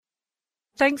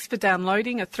Thanks for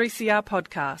downloading a 3CR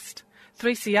podcast.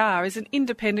 3CR is an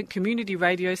independent community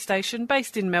radio station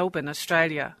based in Melbourne,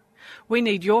 Australia. We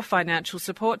need your financial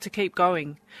support to keep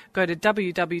going. Go to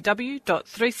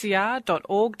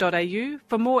www.3cr.org.au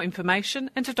for more information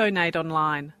and to donate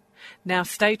online. Now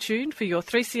stay tuned for your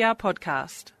 3CR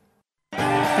podcast.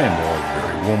 And a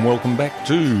very warm welcome back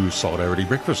to Solidarity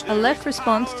Breakfast. A left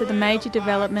response to the major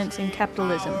developments in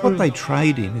capitalism. What they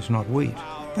trade in is not wheat.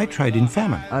 They trade in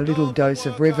famine. A little dose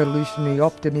of revolutionary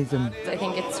optimism. I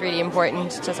think it's really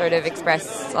important to sort of express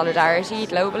solidarity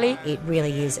globally. It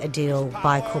really is a deal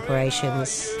by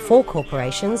corporations, for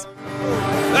corporations.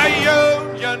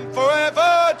 The union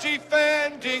forever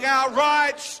defending our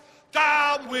rights.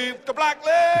 Down with the black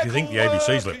leg. If you think the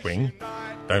ABC's left wing,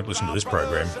 don't listen to this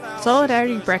program.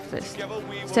 Solidarity Breakfast,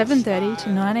 7:30 to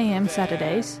 9am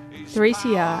Saturdays,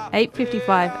 3CR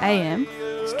 8:55am,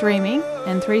 streaming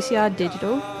and 3CR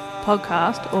digital,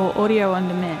 podcast or audio on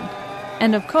demand.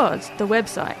 And of course, the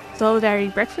website,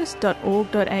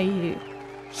 solidaritybreakfast.org.au.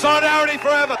 Solidarity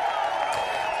forever.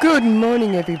 Good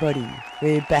morning, everybody.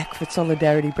 We're back for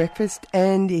Solidarity Breakfast,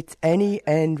 and it's Annie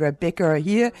and Rebecca are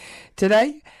here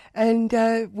today. And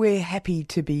we're happy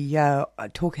to be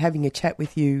having a chat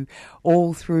with you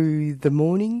all through the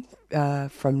morning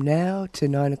from now to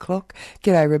 9 o'clock.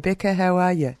 G'day, Rebecca. How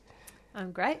are you?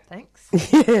 I'm great, thanks.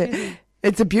 Yeah,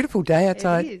 it's a beautiful day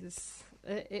outside. It is.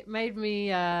 It made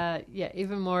me,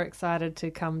 even more excited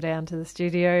to come down to the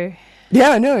studio.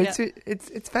 Yeah, I know.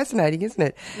 It's fascinating, isn't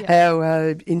it? Yep.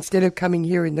 How instead of coming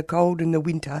here in the cold and the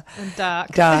winter and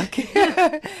dark,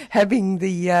 having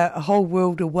the whole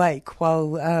world awake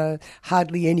while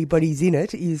hardly anybody's in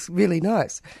it is really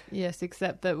nice. Yes,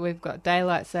 except that we've got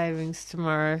daylight savings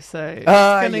tomorrow, so it's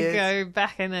going to go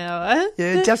back an hour.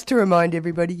 Yeah, just to remind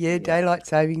everybody, daylight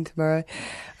saving tomorrow.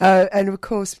 And of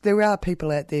course, there are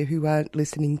people out there who aren't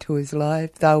listening to us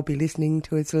live. They'll be listening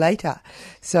to us later.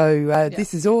 So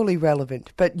this is all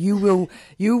irrelevant. But you will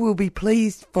be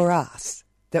pleased for us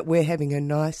that we're having a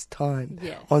nice time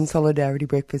on Solidarity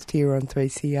Breakfast here on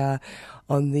 3CR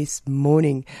on this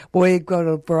morning. We've got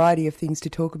a variety of things to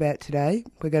talk about today.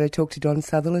 We're going to talk to Don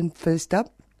Sutherland first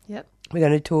up. Yep. We're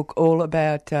going to talk all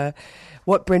about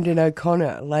what Brendan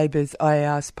O'Connor, Labor's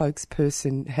IR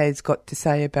spokesperson, has got to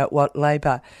say about what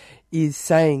Labor is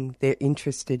saying they're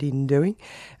interested in doing.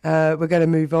 We're going to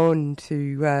move on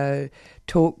to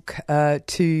talk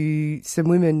to some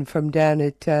women from down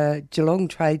at Geelong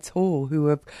Trades Hall who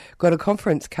have got a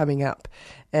conference coming up.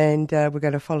 And we're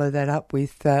going to follow that up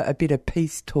with a bit of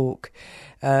peace talk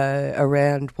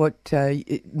around what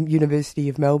University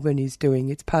of Melbourne is doing.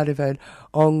 It's part of an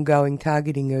ongoing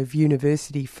targeting of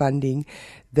university funding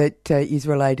that is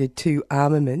related to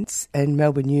armaments, and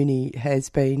Melbourne Uni has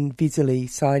been busily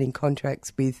signing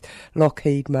contracts with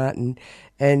Lockheed Martin,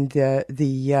 and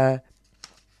the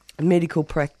Medical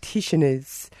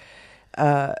Practitioners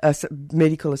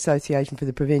Medical Association for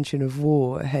the Prevention of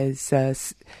War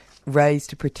has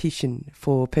raised a petition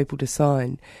for people to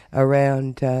sign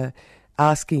around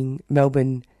asking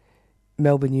Melbourne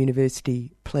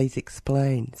University, please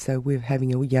explain. So we're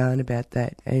having a yarn about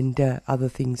that and other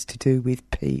things to do with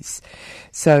peace.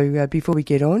 So before we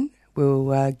get on,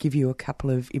 we'll give you a couple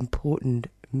of important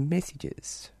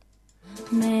messages.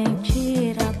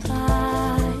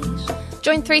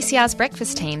 Join 3CR's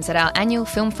breakfast teams at our annual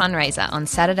film fundraiser on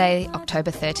Saturday, October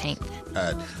 13th.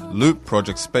 At Loop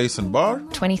Project Space and Bar,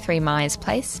 23 Myers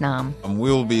Place, Naarm. And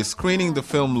we'll be screening the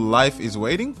film Life is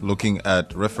Waiting, looking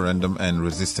at referendum and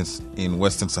resistance in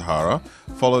Western Sahara,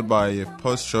 followed by a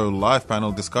post-show live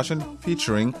panel discussion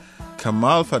featuring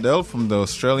Kamal Fadel from the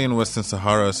Australian Western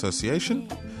Sahara Association.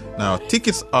 Now,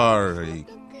 tickets are a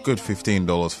good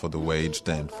 $15 for the waged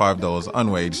and $5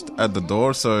 unwaged at the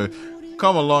door, so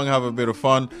come along, have a bit of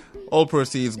fun. All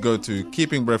proceeds go to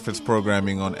keeping breakfast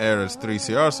programming on air as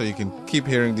 3CR, so you can keep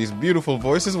hearing these beautiful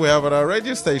voices we have at our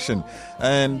radio station.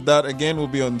 And that again will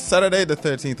be on Saturday the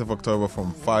 13th of October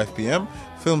from 5 p.m.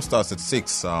 Film starts at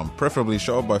 6, preferably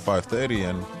show up by 5:30,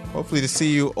 and hopefully to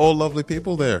see you all lovely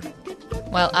people there.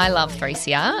 Well, I love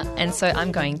 3CR, and so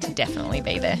I'm going to definitely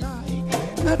be there.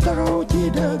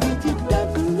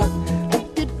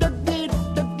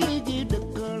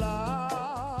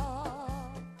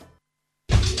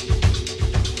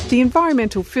 The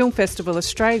Environmental Film Festival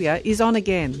Australia is on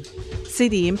again. See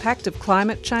the impact of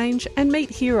climate change and meet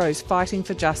heroes fighting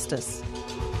for justice.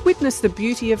 Witness the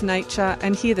beauty of nature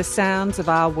and hear the sounds of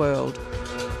our world.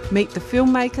 Meet the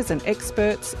filmmakers and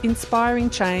experts inspiring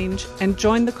change and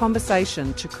join the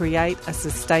conversation to create a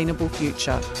sustainable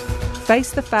future.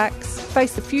 Face the facts,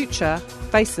 face the future,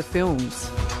 face the films.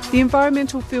 The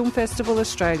Environmental Film Festival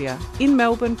Australia in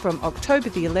Melbourne from October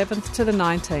the 11th to the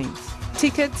 19th.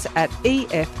 Tickets at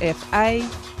effa.org.au.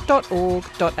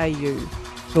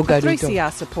 We'll go a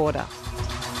 3CR supporter.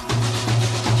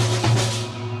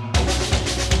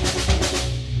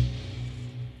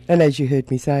 And as you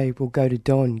heard me say, we'll go to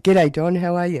Don. G'day, Don.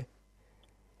 How are you?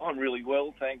 I'm really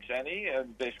well, thanks, Annie,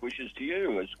 and best wishes to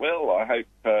you as well. I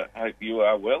hope you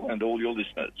are well and all your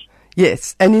listeners.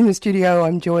 Yes, and in the studio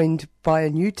I'm joined by a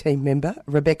new team member,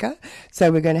 Rebecca.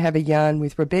 So we're going to have a yarn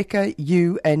with Rebecca,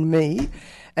 you and me,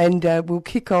 and we'll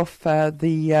kick off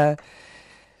the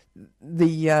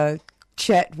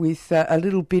chat with a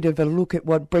little bit of a look at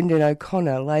what Brendan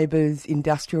O'Connor, Labor's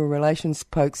industrial relations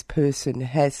spokesperson,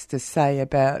 has to say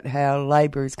about how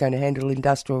Labor is going to handle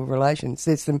industrial relations.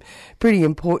 There's some pretty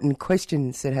important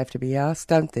questions that have to be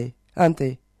asked, aren't there?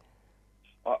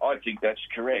 I think that's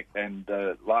correct. And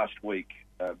last week,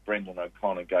 Brendan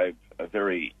O'Connor gave a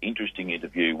very interesting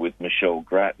interview with Michelle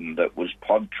Grattan that was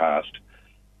podcast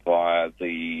via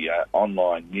the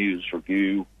online news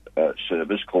review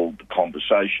service called The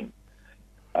Conversation.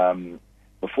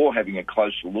 Before having a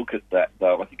closer look at that,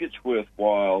 though, I think it's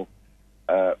worthwhile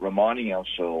reminding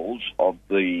ourselves of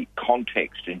the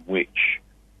context in which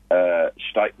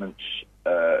statements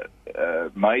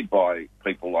made by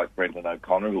people like Brendan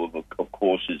O'Connor, who of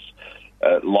course is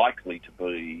likely to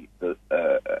be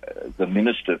the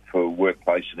Minister for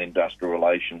Workplace and Industrial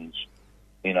Relations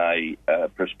in a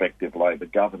prospective Labor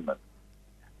government.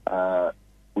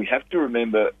 We have to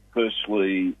remember,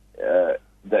 firstly,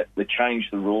 that the Change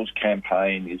the Rules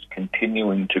campaign is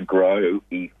continuing to grow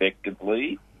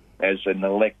effectively as an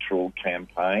electoral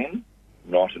campaign,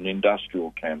 not an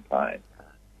industrial campaign.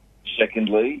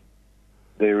 Secondly,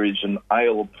 there is an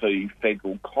ALP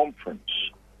federal conference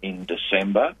in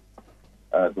December,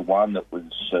 the one that was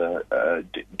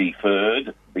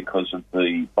deferred because of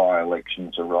the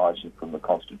by-elections arising from the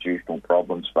constitutional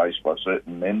problems faced by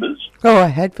certain members. Oh, I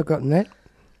had forgotten that.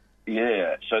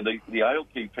 Yeah, so the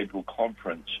ALP Federal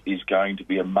Conference is going to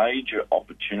be a major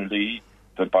opportunity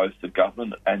for both the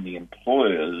government and the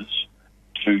employers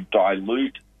to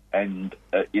dilute and,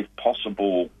 if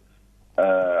possible,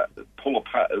 pull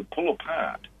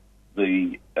apart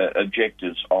the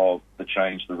objectives of the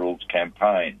Change the Rules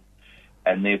campaign.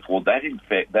 And therefore that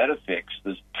affects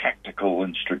the tactical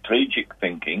and strategic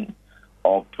thinking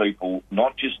of people,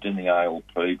 not just in the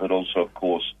ALP, but also, of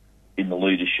course, in the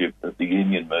leadership of the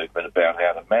union movement about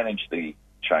how to manage the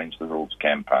Change the Rules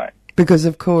campaign. Because,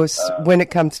 of course, when it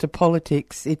comes to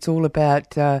politics, it's all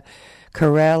about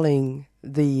corralling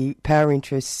the power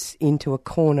interests into a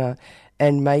corner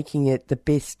and making it the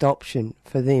best option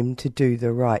for them to do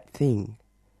the right thing.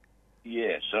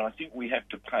 Yes, and I think we have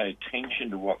to pay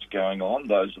attention to what's going on,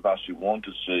 those of us who want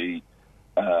to see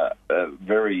a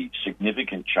very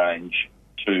significant change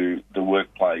to the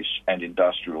workplace and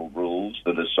industrial rules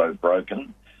that are so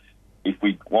broken. If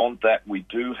we want that, we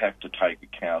do have to take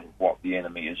account of what the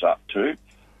enemy is up to,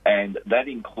 and that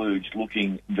includes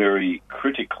looking very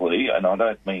critically, and I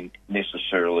don't mean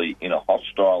necessarily in a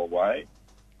hostile way,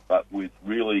 but with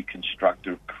really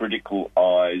constructive, critical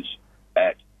eyes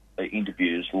at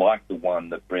interviews like the one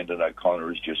that Brendan O'Connor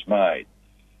has just made.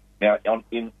 Now,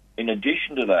 in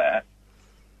addition to that,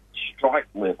 strike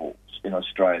levels in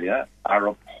Australia are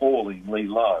appallingly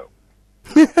low.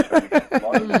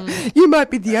 You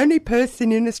might be the only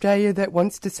person in Australia that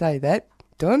wants to say that,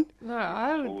 Don. No,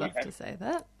 I would love to say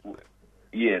that.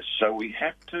 Yes, so we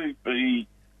have to be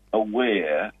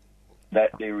aware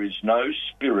that there is no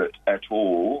spirit at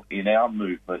all in our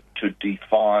movement to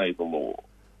defy the law.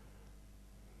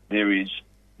 There is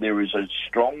a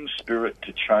strong spirit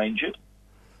to change it,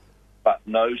 but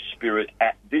no spirit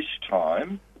at this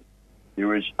time.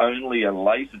 There is only a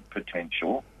latent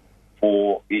potential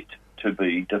for it to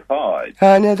be defied.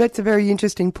 No, that's a very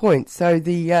interesting point. So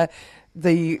the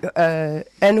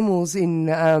animals in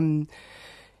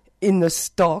the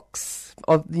stocks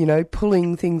of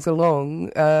pulling things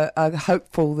along are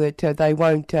hopeful that they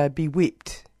won't be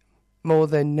whipped more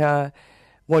than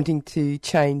wanting to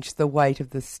change the weight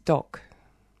of the stock.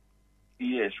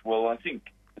 Yes, well, I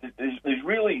think there's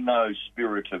really no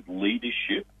spirit of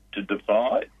leadership to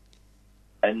defy,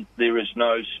 and there is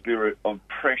no spirit of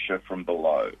pressure from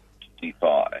below to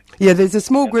defy. Yeah, there's a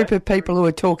small group of people who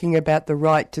are talking about the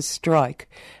right to strike,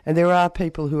 and there are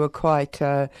people who are quite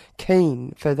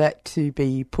keen for that to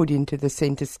be put into the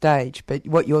centre stage. But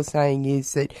what you're saying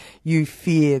is that you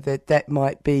fear that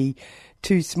might be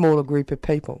too small a group of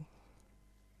people.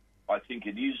 I think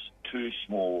it is too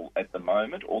small at the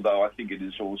moment, although I think it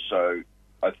is also,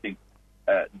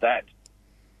 that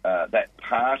that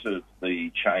part of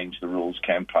the Change the Rules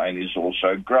campaign is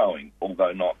also growing,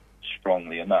 although not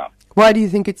strongly enough. Why do you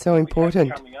think it's so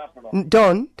important?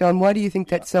 Don, why do you think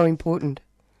that's so important?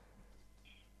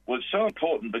 Well, it's so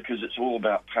important because it's all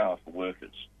about power for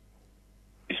workers.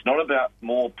 It's not about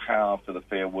more power for the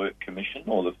Fair Work Commission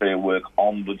or the Fair Work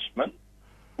Ombudsman,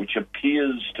 which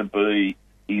appears to be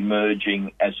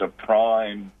emerging as a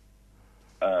prime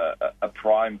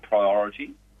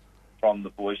priority from the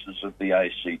voices of the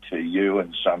ACTU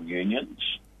and some unions.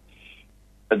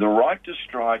 The right to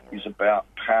strike is about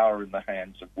power in the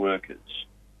hands of workers.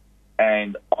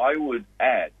 And I would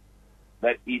add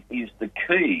that it is the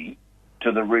key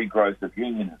to the regrowth of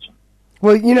unionism.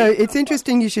 Well, you know, it's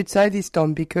interesting you should say this,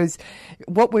 Don, because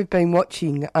what we've been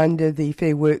watching under the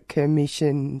Fair Work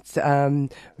Commission's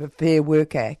Fair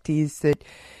Work Act is that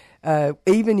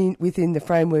even within the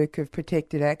framework of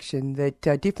protected action,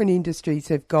 that different industries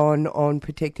have gone on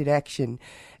protected action,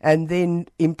 and then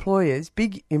employers,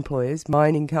 big employers,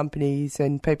 mining companies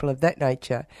and people of that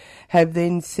nature, have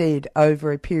then said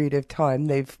over a period of time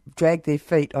they've dragged their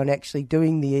feet on actually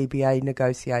doing the EBA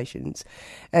negotiations.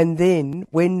 And then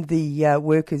when the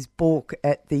workers balk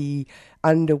at the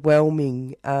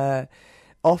underwhelming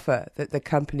offer that the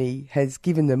company has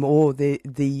given them, or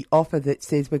the offer that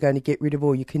says we're going to get rid of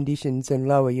all your conditions and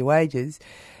lower your wages,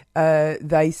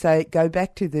 they say go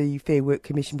back to the Fair Work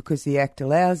Commission because the Act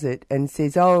allows it, and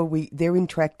says, they're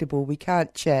intractable, we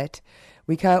can't chat,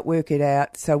 we can't work it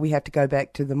out, so we have to go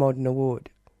back to the modern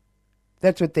award.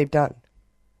 That's what they've done.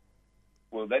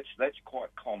 Well, that's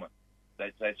quite common.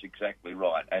 That's exactly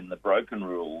right. And the broken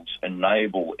rules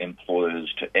enable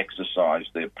employers to exercise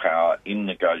their power in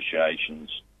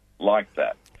negotiations like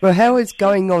that. Well, how is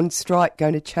going on strike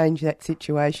going to change that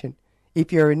situation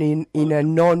if you're in a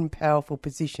non-powerful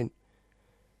position?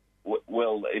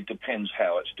 Well, it depends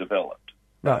how it's developed.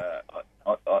 Right.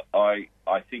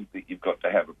 I think that you've got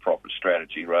to have a proper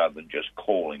strategy rather than just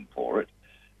calling for it.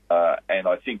 And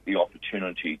I think the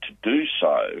opportunity to do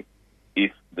so,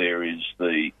 if there is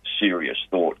the serious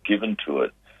thought given to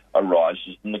it,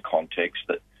 arises in the context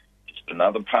that just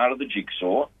another part of the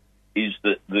jigsaw is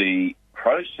that the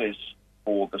process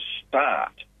for the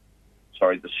start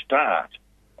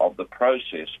of the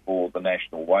process for the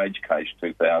National Wage Case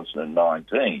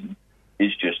 2019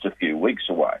 is just a few weeks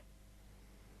away.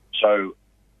 So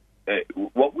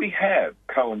what we have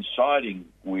coinciding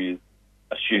with,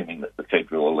 assuming that the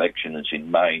federal election is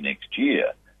in May next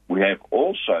year, we have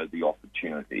also the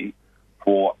opportunity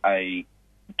for a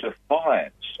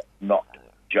defiance, not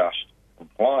just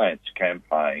compliance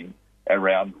campaign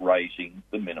around raising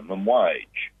the minimum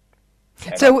wage.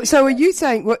 So are you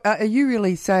saying? Are you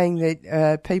really saying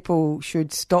that people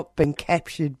should stop being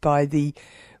captured by the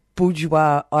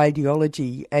bourgeois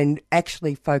ideology and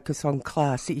actually focus on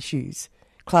class issues,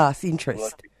 class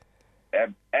interest?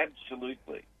 Well,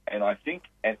 absolutely, and I think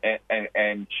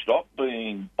and stop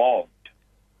being bogged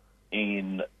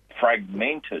in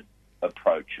fragmented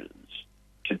approaches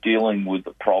to dealing with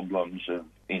the problems of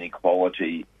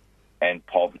inequality and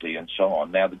poverty and so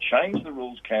on. Now, the Change the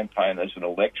Rules campaign as an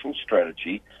electoral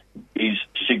strategy is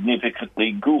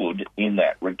significantly good in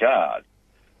that regard.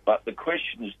 But the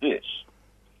question is this: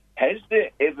 has there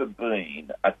ever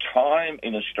been a time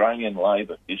in Australian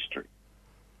labour history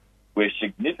where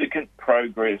significant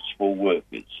progress for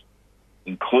workers,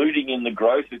 including in the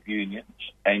growth of unions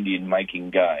and in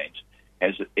making gains,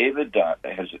 has it ever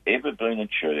been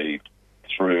achieved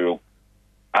through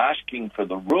asking for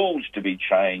the rules to be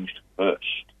changed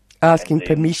first? Asking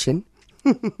permission?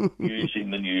 Using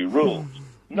the new rules.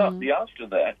 No, the answer to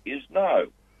that is no.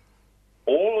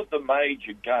 All of the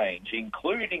major gains,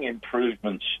 including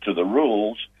improvements to the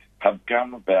rules, have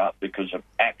come about because of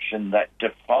action that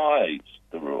defies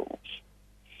the rules.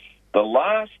 The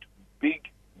last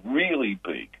really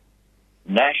big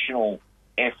national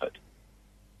effort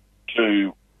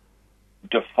to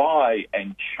defy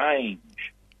and change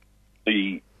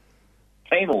the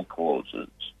penal clauses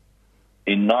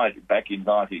back in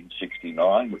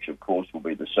 1969, which of course will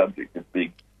be the subject of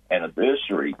big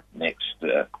anniversary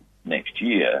next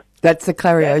year. That's the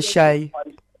Clary O'Shea.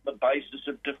 The basis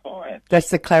of defiance.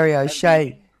 That's the Clary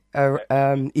O'Shea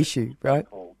issue, right?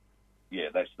 Yeah,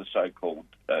 that's the so-called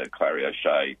Clary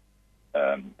O'Shea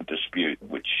dispute,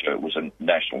 which was a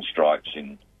national strikes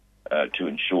to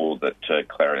ensure that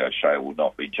Clary O'Shea would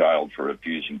not be jailed for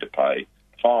refusing to pay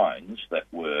fines that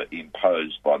were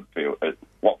imposed by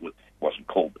what wasn't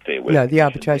called the Fair Work Commission. No, the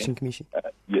Arbitration Commission.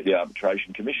 The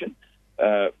Arbitration Commission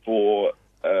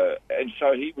and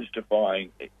so he was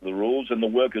defying the rules, and the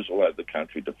workers all over the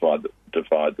country defied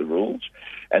the rules.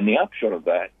 And the upshot of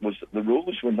that was that the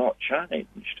rules were not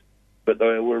changed, but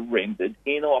they were rendered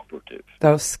inoperative.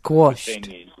 They were squashed. 10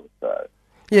 years or so.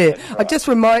 Yeah, Right. I'll just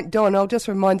remind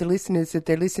the listeners that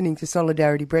they're listening to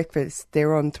Solidarity Breakfast.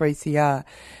 They're on 3CR,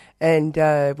 and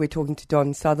we're talking to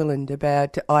Don Sutherland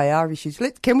about IR issues.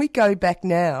 Can we go back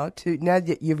now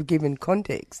that you've given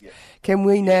context? Yes. Can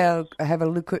we now have a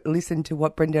listen to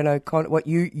what Brendan O'Connor, what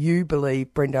you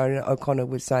believe Brendan O'Connor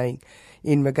was saying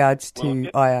in regards to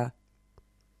IR?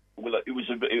 Well, it was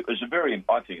a very,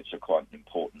 I think it's quite an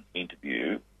important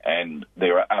interview, and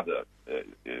there are other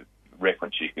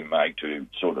references you can make to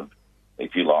sort of,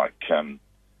 if you like,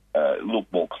 look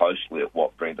more closely at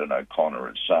what Brendan O'Connor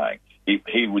is saying.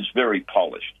 He was very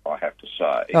polished, I have to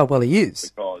say. Oh, well, he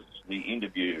is. Because the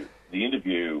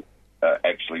interview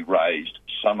actually raised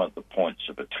some of the points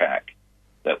of attack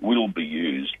that will be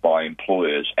used by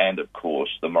employers and, of course,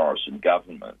 the Morrison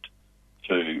government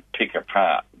to pick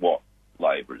apart what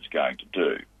Labor is going to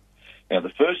do. Now, the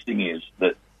first thing is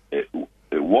that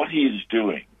what he is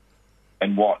doing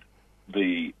and what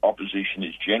the opposition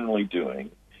is generally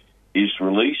doing is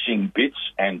releasing bits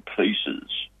and pieces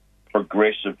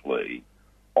progressively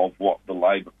of what the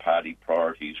Labor Party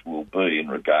priorities will be in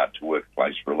regard to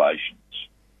workplace relations.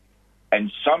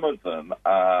 And some of them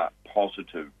are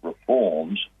positive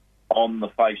reforms on the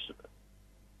face of it.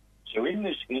 So in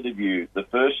this interview, the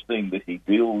first thing that he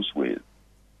deals with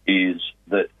is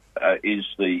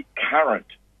the current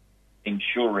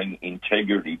Ensuring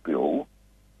Integrity Bill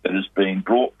that has been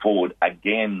brought forward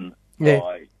again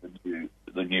by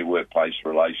the new Workplace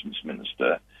Relations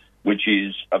Minister, which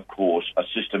is, of course, a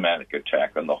systematic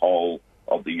attack on the whole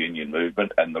of the union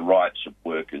movement and the rights of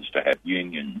workers to have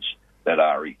unions that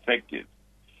are effective.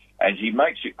 And he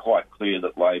makes it quite clear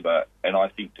that Labor, and I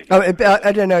think...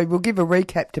 I don't know, we'll give a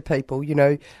recap to people. You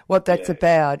know, what that's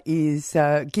about is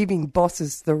giving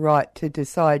bosses the right to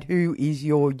decide who is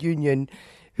your union,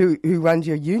 who runs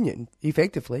your union,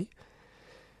 effectively.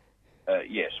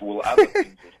 Yes, well, other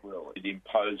things as well. It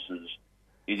imposes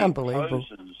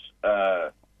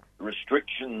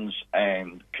restrictions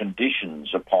and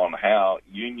conditions upon how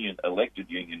elected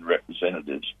union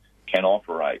representatives can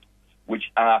operate,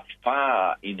 which are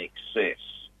far in excess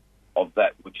of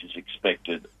that which is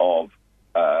expected of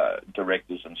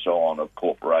directors and so on of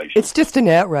corporations. It's just an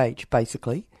outrage,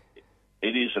 basically.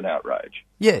 It is an outrage.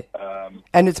 Yeah.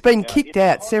 And it's been kicked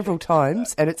out several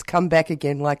times, and it's come back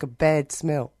again like a bad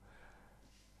smell.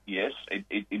 Yes,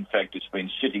 in fact, it's been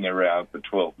sitting around for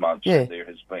 12 months, Yeah. and there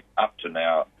has been, up to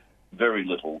now, very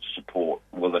little support.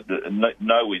 Well,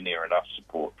 nowhere near enough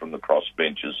support from the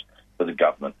crossbenchers for the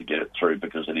government to get it through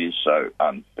because it is so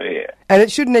unfair. And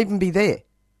it shouldn't even be there.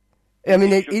 I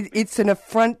mean, it's an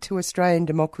affront to Australian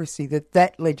democracy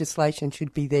that legislation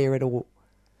should be there at all.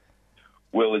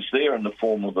 Well, it's there in the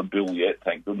form of a bill yet.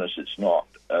 Thank goodness it's not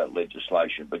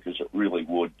legislation, because it really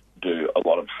would do a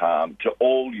lot of harm to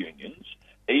all unions,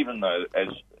 even though, as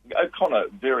O'Connor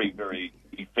very, very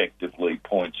effectively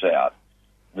points out,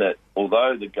 that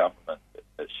although the government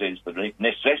says the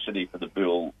necessity for the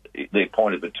bill, their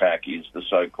point of attack is the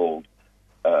so-called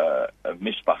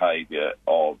misbehaviour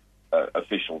of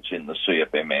officials in the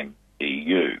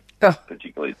CFMMEU,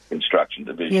 particularly the construction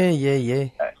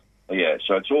division. Yeah,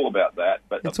 so it's all about that.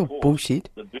 But it's of all course, bullshit.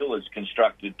 The bill is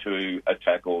constructed to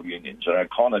attack all unions, and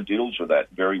O'Connor deals with that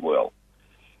very well.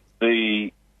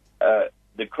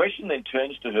 The question then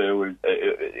turns to her,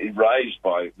 raised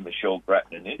by Michelle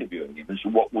Grattan in interviewing him, is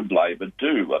what would Labor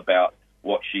do about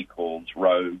what she calls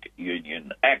rogue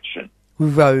union action?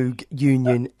 Rogue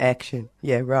union action.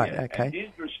 Yeah, right, okay. And his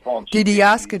response... Did he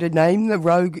ask her to name the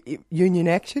rogue union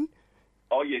action?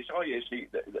 Oh, yes.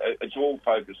 It's all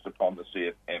focused upon the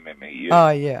CFMMEU. Oh,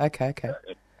 yeah, okay.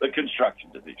 The construction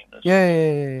division.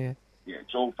 Yeah. Yeah,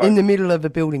 it's all in the middle of a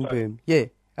building boom. Yeah,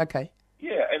 okay.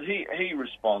 Yeah, and he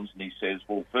responds and he says,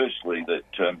 well, firstly, that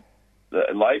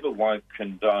Labor won't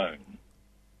condone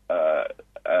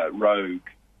rogue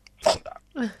conduct.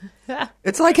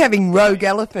 It's like having rogue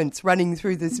elephants running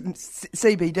through the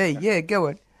CBD. Yeah, go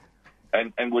on.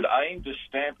 And would aim to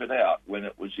stamp it out when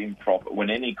it was improper, when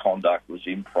any conduct was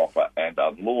improper and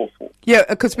unlawful. Yeah,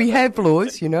 because we have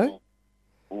laws, you know.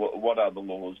 What are the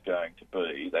laws going to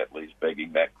be? That leaves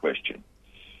begging that question.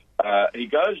 He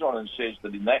goes on and says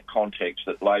that in that context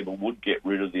that Labor would get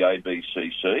rid of the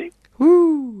ABCC.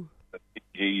 Woo!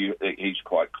 He's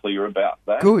quite clear about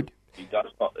that. Good. He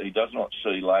does not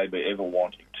see Labor ever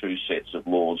wanting two sets of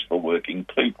laws for working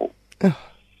people.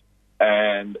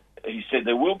 And he said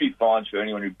there will be fines for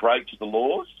anyone who breaks the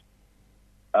laws.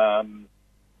 And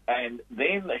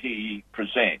then he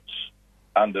presents,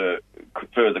 under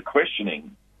further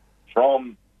questioning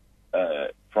from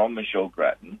Michelle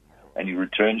Grattan, and he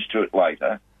returns to it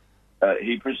later,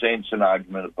 he presents an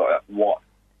argument about what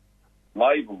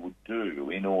Labor would do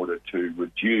in order to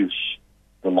reduce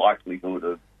the likelihood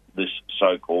of this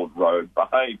so-called rogue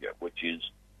behaviour, which is,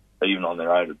 even on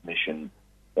their own admission,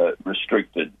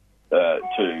 restricted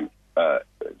to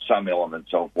some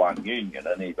elements of one union,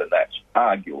 and even that's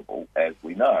arguable, as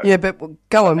we know. Yeah, but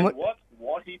go on. And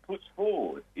what he puts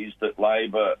forward is that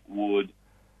Labor would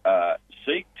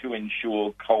seek to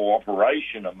ensure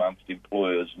cooperation amongst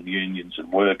employers and unions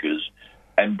and workers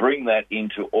and bring that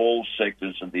into all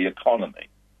sectors of the economy,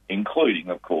 including,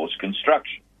 of course,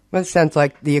 construction. That sounds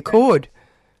like the Accord.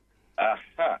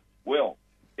 Well,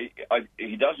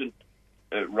 he doesn't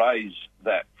raise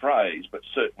that phrase, but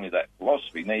certainly that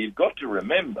philosophy. Now, you've got to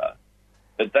remember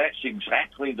that that's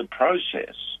exactly the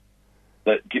process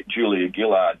that Julia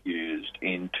Gillard used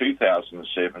in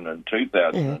 2007 and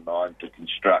 2009 to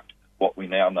construct what we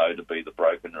now know to be the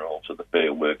broken rules of the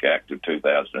Fair Work Act of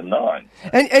 2009.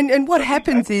 And what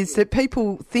happens is that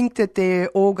people think that they're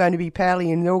all going to be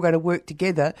pally and they're all going to work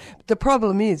together. The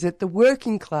problem is that the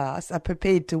working class are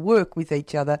prepared to work with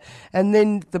each other, and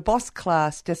then the boss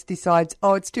class just decides,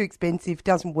 oh, it's too expensive,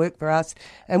 doesn't work for us,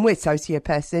 and we're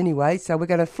sociopaths anyway, so we're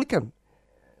going to flick them.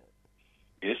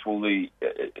 Yes, well,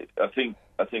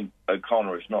 I think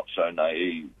O'Connor is not so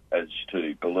naive as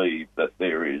to believe that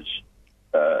there is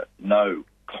no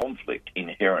conflict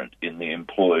inherent in the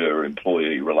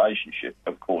employer-employee relationship.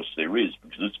 Of course there is,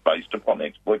 because it's based upon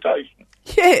exploitation.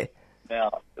 Yeah.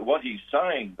 Now, what he's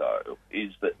saying, though,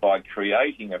 is that by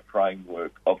creating a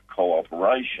framework of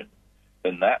cooperation,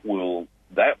 then that will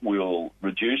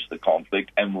reduce the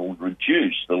conflict and will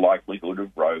reduce the likelihood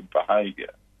of rogue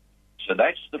behaviour. So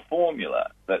that's the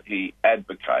formula that he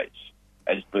advocates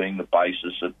as being the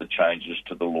basis of the changes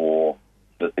to the law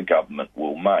that the government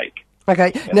will make.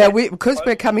 Okay, now because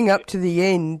we're coming up to the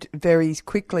end very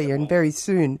quickly and very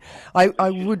soon, I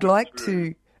would like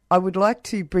to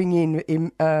bring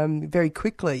in very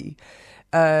quickly.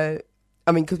 Because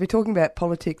we're talking about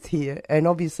politics here, and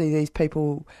obviously these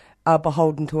people are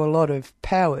beholden to a lot of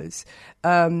powers.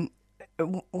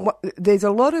 There's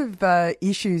a lot of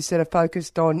issues that are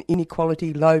focused on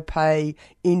inequality, low pay,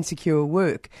 insecure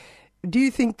work. Do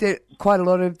you think that quite a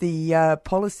lot of the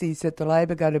policies that the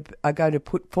Labor are going to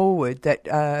put forward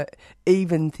that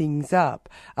even things up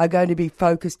are going to be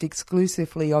focused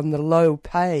exclusively on the low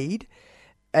paid,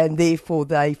 and therefore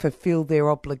they fulfil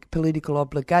their political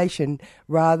obligation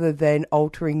rather than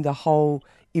altering the whole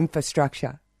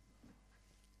infrastructure?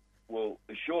 Well,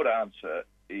 the short answer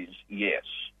is yes.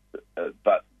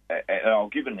 But I'll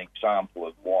give an example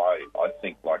of why I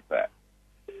think like that,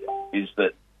 is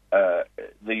that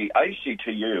the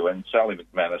ACTU, and Sally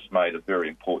McManus made a very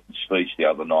important speech the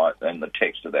other night, and the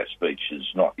text of that speech is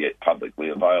not yet publicly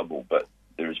available, but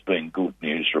there has been good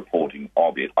news reporting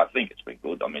of it. I think it's been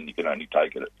good. I mean, you can only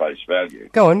take it at face value.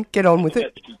 Go on, get on with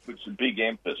it. She puts a big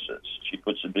emphasis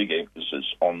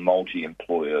on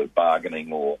multi-employer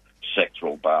bargaining or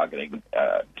sectoral bargaining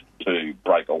to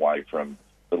break away from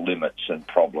the limits and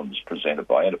problems presented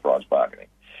by enterprise bargaining.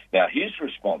 Now, his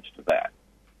response to that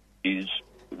is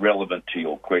relevant to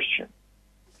your question.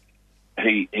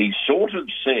 He sort of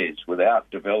says,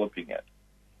 without developing it,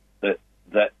 that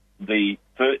a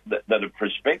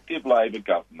prospective Labor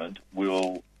government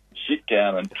will sit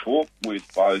down and talk with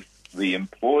both the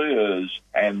employers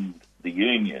and the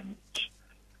unions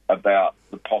about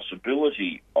the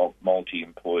possibility of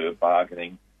multi-employer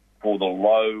bargaining for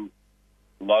the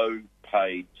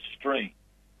low-paid stream.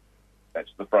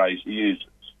 That's the phrase he uses.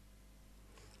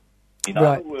 In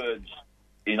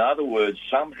other words,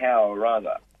 somehow or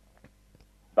other,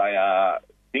 they are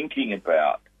thinking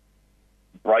about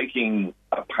breaking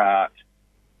apart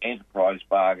enterprise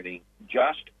bargaining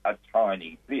just a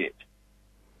tiny bit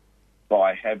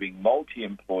by having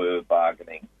multi-employer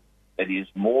bargaining that is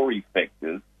more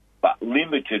effective but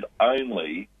limited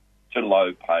only to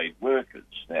low-paid workers.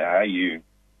 Now, how you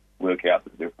work out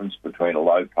the difference between a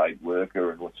low-paid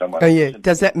worker and what someone... Oh, yeah.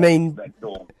 Does that mean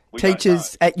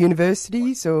teachers at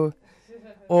universities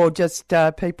or just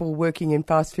people working in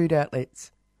fast food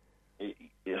outlets?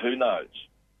 Who knows?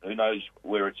 Who knows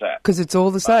where it's at? Because it's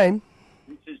all the same.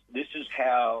 This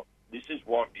is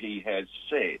what he has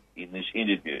said in this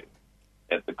interview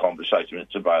at the Conversation.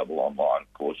 It's available online,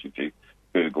 of course. If you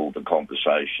Google the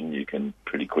Conversation, you can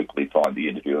pretty quickly find the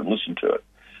interview and listen to it.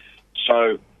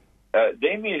 So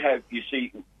then you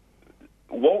see,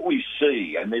 what we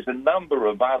see, and there's a number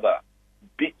of other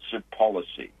bits of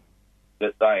policy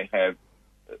that they have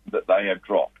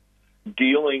dropped,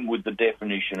 dealing with the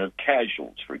definition of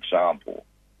casuals, for example,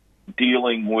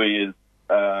 dealing with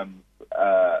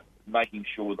making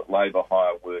sure that labour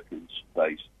hire workers,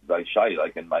 they say they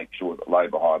can make sure that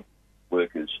labour hire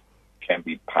workers can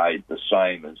be paid the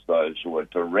same as those who are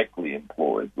directly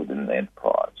employed within an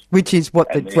enterprise. Which is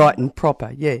what the right and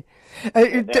proper, yeah.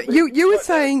 You were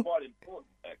saying... Quite important,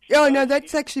 actually. Oh, no,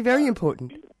 that's actually very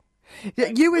important.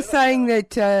 You were saying that,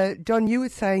 Don,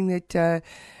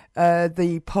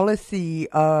 the policy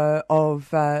of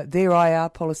their IR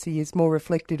policy is more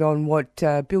reflected on what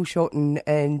Bill Shorten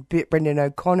and Brendan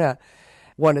O'Connor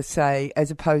want to say as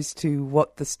opposed to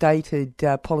what the stated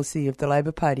policy of the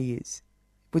Labor Party is.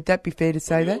 Would that be fair to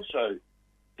say that? Also,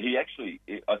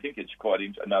 I think it's quite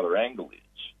another angle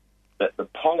is that the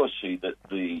policy that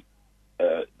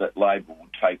that Labor will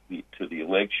take to the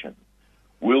election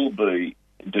will be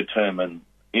determined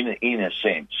in a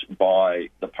sense by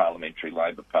the Parliamentary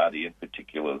Labor Party, in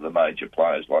particular the major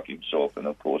players like himself and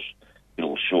of course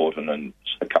Bill Shorten and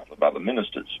a couple of other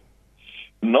ministers.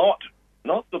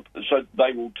 So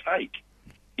they will take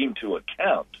into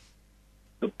account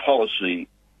the policy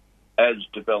as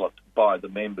developed by the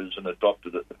members and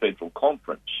adopted at the Federal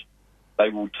Conference. They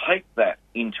will take that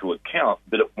into account,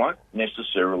 but it won't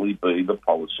necessarily be the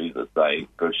policy that they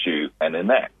pursue and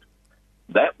enact.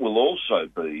 That will also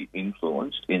be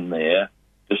influenced in their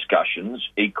discussions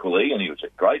equally, and he was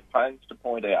at great pains to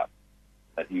point out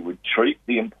that he would treat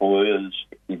the employers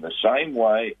in the same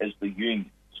way as the unions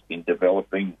in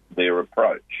developing their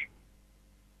approach.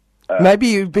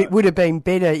 Maybe it would have been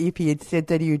better if he had said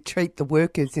that he would treat the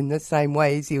workers in the same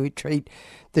way as he would treat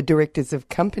the directors of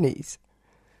companies.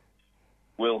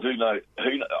 Well, who knows?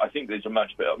 I think there's a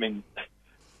much better... I mean,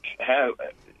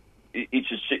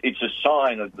 it's a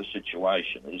sign of the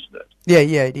situation, isn't it?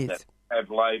 Yeah, it is. That have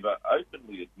Labor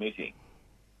openly admitting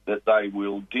that they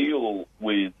will deal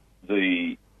with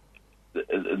the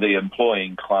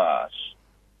employing class,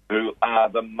 who are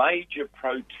the major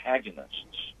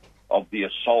protagonists of the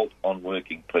assault on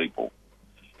working people,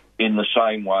 in the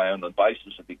same way on the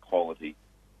basis of equality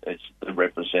as the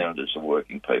representatives of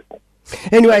working people.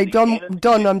 Anyway,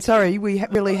 Don, I'm sorry, we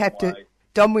really have to...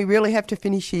 Don, we really have to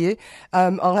finish here.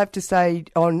 I'll have to say,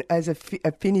 as a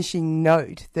finishing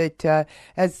note, that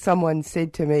as someone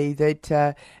said to me,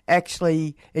 that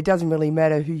actually it doesn't really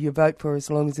matter who you vote for as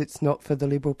long as it's not for the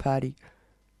Liberal Party.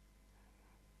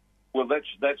 Well,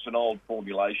 that's an old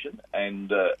formulation,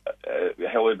 and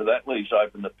however, that leaves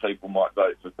open that people might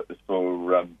vote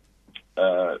for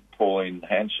Pauline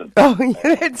Hanson. Oh,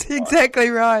 yeah, that's exactly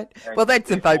right. Well,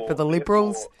 that's a vote for the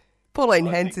Liberals. Pauline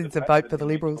Hanson's a vote for the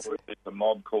Liberals. The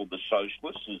mob called the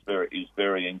Socialists is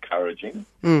very encouraging.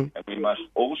 Mm. And we must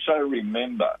also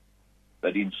remember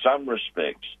that in some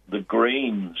respects, the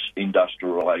Greens'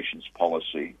 industrial relations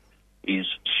policy is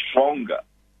stronger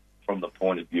from the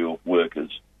point of view of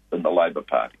workers than the Labor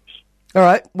parties. All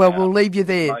right, well, we'll leave you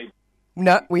there.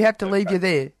 No, we have to leave you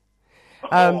there.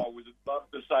 I would love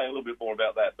to say a little bit more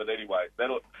about that, but anyway,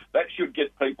 that should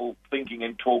get people thinking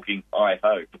and talking, I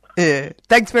hope. Yeah.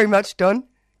 Thanks very much, Don.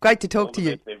 Great to talk to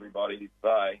you. Best, everybody.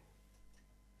 Bye.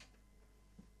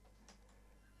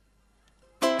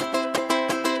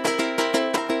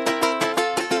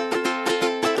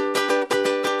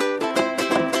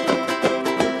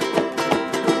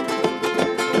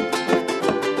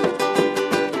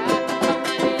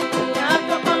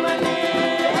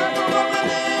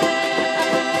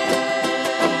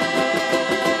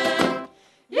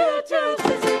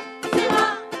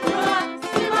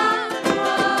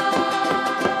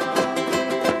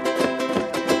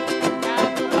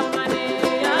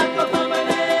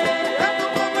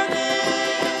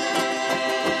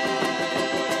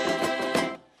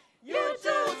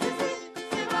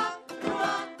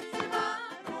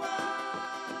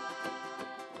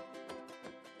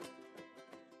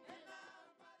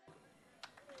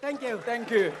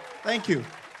 Thank you.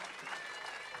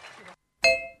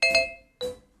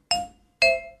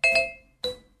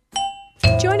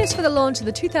 Join us for the launch of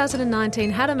the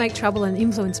 2019 How to Make Trouble and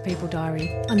Influence People diary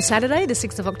on Saturday, the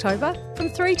 6th of October, from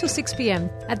 3 till 6 p.m.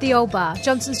 at the Old Bar,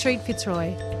 Johnson Street,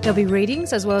 Fitzroy. There'll be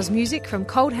readings as well as music from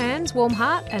Cold Hands, Warm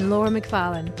Heart and Laura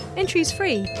McFarlane. Entry is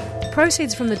free.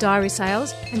 Proceeds from the diary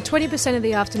sales and 20% of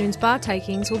the afternoon's bar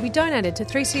takings will be donated to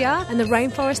 3CR and the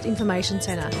Rainforest Information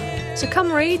Centre. So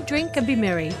come read, drink and be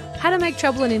merry. How to Make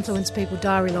Trouble and Influence People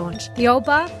diary launch. The Old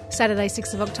Bar, Saturday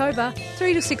 6th of October,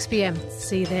 3 to 6 p.m.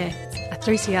 See you there. A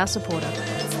 3CR supporter.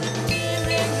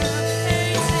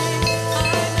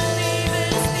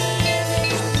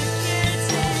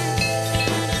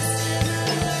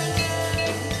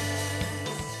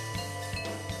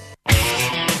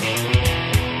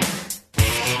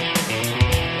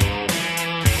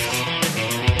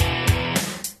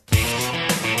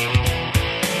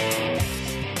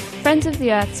 Friends of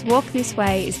the Earth's Walk This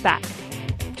Way is back.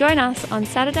 Join us on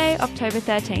Saturday, October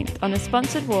 13th on a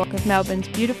sponsored walk of Melbourne's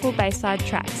beautiful Bayside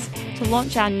tracks to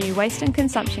launch our new Waste and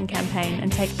Consumption campaign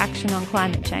and take action on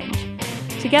climate change.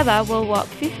 Together, we'll walk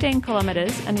 15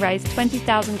 kilometres and raise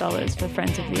 $20,000 for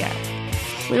Friends of the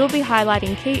Earth. We will be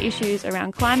highlighting key issues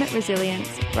around climate resilience,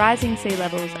 rising sea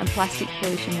levels and plastic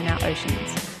pollution in our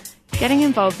oceans. Getting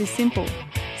involved is simple.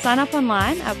 Sign up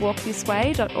online at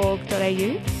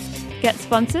walkthisway.org.au, get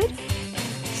sponsored,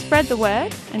 spread the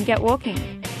word and get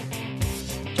walking.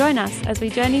 Join us as we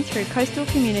journey through coastal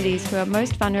communities who are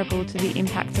most vulnerable to the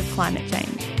impacts of climate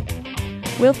change.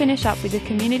 We'll finish up with a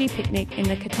community picnic in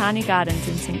the Catani Gardens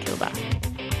in St Kilda.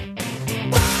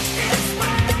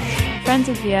 Friends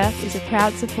of the Earth is a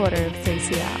proud supporter of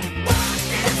 3CR.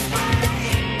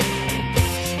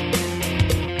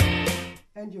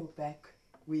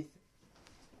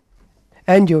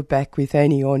 And you're back with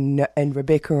Annie and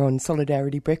Rebecca on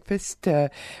Solidarity Breakfast.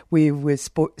 We were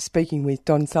speaking with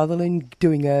Don Sutherland,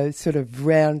 doing a sort of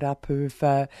roundup of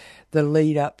the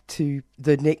lead up to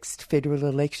the next federal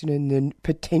election and the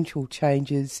potential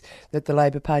changes that the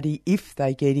Labor Party, if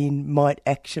they get in, might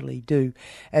actually do,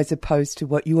 as opposed to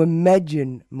what you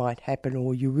imagine might happen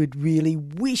or you would really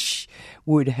wish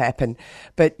would happen.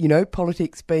 But, you know,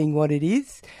 politics being what it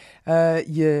is,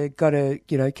 you got to,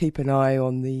 keep an eye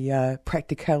on the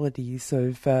practicalities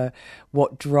of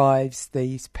what drives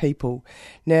these people.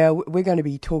 Now, we're going to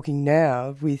be talking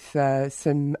now with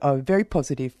some very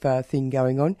positive thing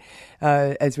going on.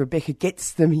 As Rebecca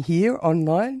gets them here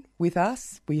online with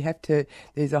us,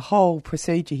 there's a whole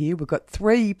procedure here. We've got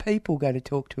 3 people going to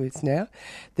talk to us now.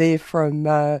 They're from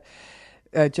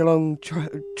Geelong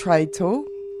Trades Hall.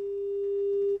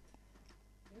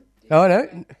 Oh,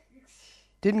 no.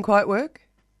 Didn't quite work?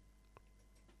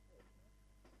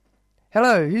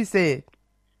 Hello, who's there?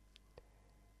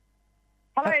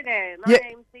 Hello there, my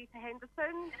name's Zita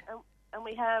Henderson, and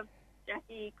we have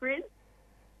Jackie Grizz.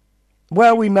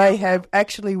 Well, we may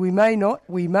not,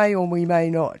 we may or we may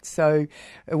not. So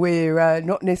we're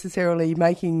not necessarily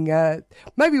making,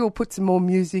 maybe we'll put some more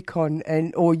music on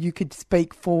or you could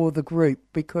speak for the group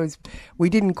because we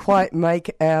didn't quite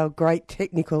make our great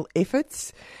technical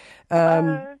efforts.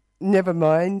 Never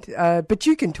mind. But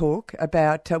you can talk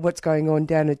about what's going on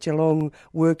down at Geelong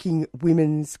Working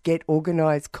Women's Get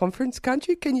Organised Conference, can't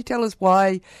you? Can you tell us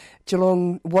why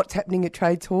Geelong, what's happening at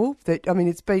Trades Hall?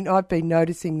 I've been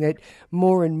noticing that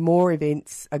more and more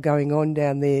events are going on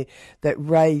down there that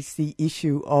raise the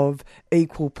issue of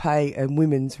equal pay and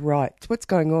women's rights. What's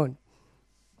going on?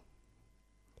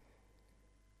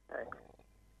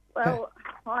 Well,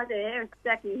 hi there, it's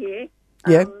Jackie here.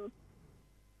 Yeah.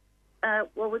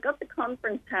 Well, we've got the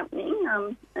conference happening,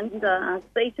 and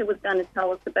Zita was going to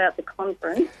tell us about the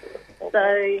conference.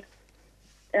 So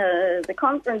the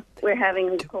conference we're having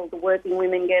is called the Working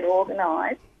Women Get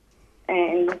Organised,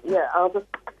 and I'll just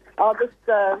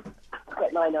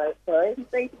get my notes. Sorry,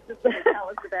 Zita just tell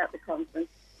us about the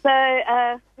conference.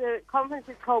 So the conference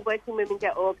is called Working Women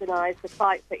Get Organised: The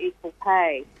Fight for Equal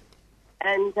Pay.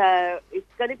 And it's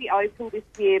going to be opened this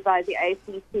year by the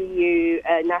ACCU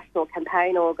National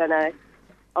Campaign organiser,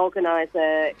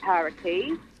 Cara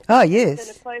Keys. Oh, yes.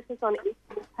 It's going to focus on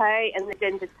equal pay and the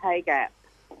gender pay gap.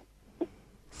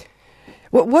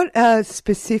 What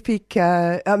specific,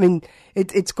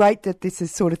 it's great that this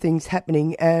is sort of things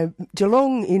happening.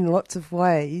 Geelong, in lots of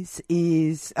ways,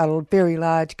 is a very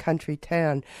large country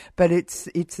town, but it's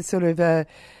a sort of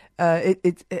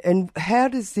and how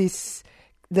does these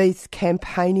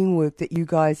campaigning work that you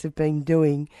guys have been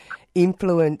doing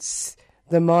influence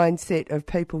the mindset of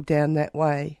people down that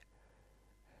way?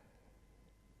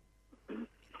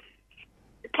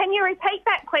 Can you repeat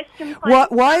that question, please?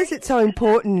 Why is it so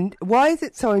important? Why is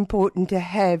it so important to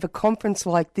have a conference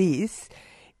like this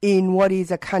in what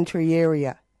is a country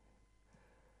area?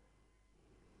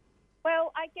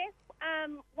 Well, I guess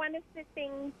one of the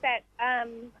things that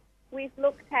we've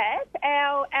looked at,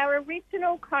 our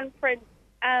original conference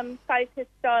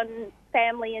focused on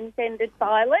family and gendered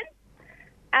violence,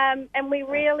 and we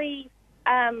really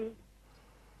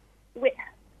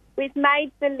we've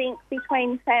made the link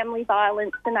between family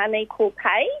violence and unequal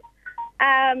pay.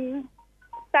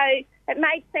 So it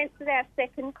made sense that our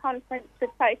second conference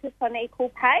should focus on equal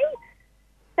pay.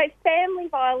 So family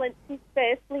violence is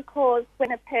firstly caused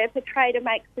when a perpetrator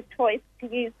makes the choice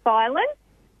to use violence,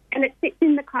 and it sits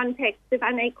in the context of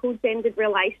unequal gendered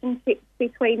relationships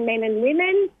between men and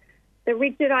women, the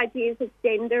rigid ideas of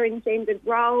gender and gendered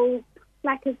roles,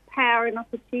 lack of power and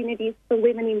opportunities for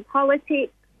women in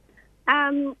politics,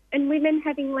 and women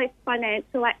having less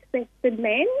financial access than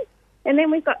men. And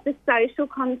then we've got the social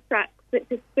constructs that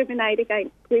discriminate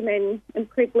against women and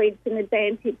privilege and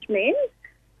advantage men.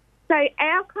 So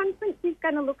our conference is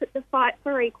going to look at the fight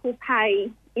for equal pay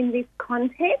in this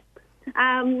context.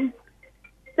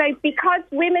 So because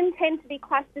women tend to be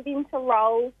clustered into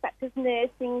roles such as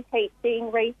nursing, teaching,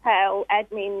 retail,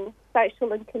 admin,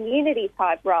 social and community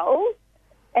type roles,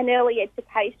 and early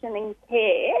education and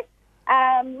care,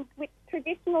 which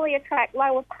traditionally attract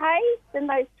lower pay than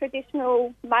those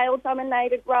traditional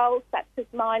male-dominated roles such as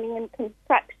mining and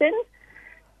construction.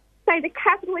 So the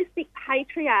capitalistic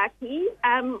patriarchy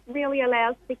really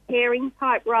allows the caring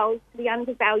type roles to be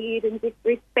undervalued and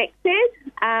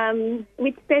disrespected,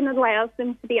 which then allows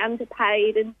them to be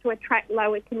underpaid and to attract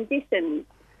lower conditions.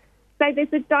 So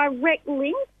there's a direct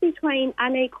link between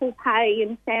unequal pay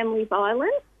and family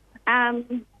violence.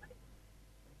 And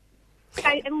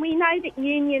we know that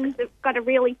unions have got a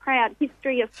really proud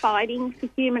history of fighting for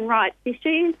human rights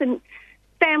issues, and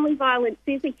family violence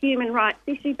is a human rights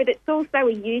issue, but it's also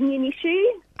a union issue.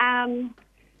 Far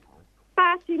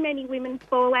too many women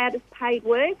fall out of paid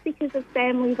work because of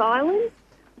family violence,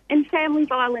 and family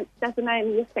violence doesn't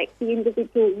only affect the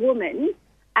individual woman.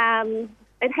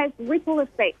 It has ripple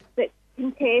effects that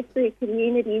can tear through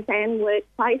communities and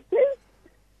workplaces.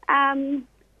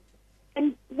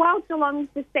 And while Geelong's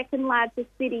the second largest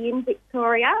city in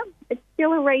Victoria, it's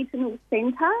still a regional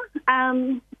centre,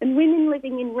 and women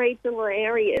living in regional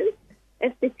areas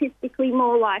are statistically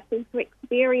more likely to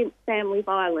experience family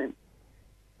violence,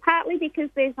 partly because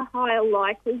there's a higher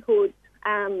likelihood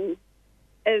of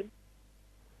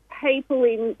people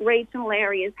in regional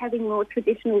areas having more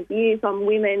traditional views on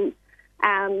women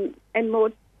and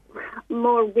more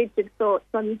rigid thoughts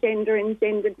on gender and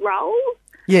gendered roles.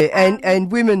 Yeah,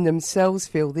 and women themselves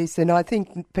feel this, and I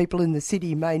think people in the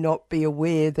city may not be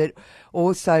aware that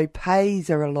also pays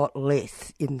are a lot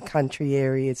less in country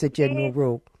areas, a general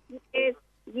rule.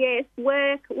 Yes,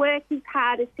 work is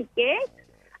harder to get,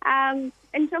 and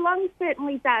Geelong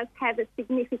certainly does have a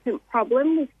significant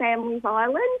problem with family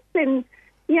violence, and,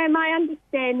 my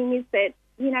understanding is that,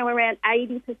 around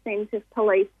 80% of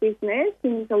police business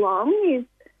in Geelong is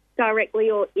directly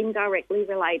or indirectly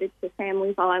related to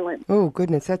family violence. Oh,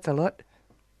 goodness, that's a lot.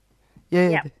 Yeah,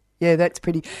 yep. Yeah, that's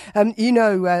pretty.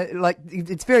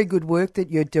 It's very good work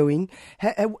that you're doing.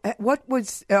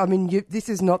 This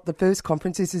is not the first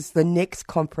conference, this is the next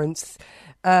conference.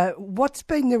 What's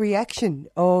been the reaction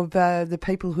of the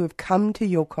people who have come to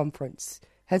your conference?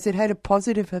 Has it had a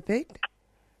positive effect?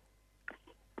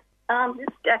 This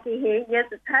is Jackie here. Yes,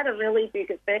 it's had a really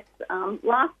big effect.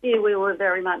 Last year we were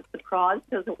very much surprised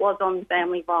because it was on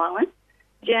family violence,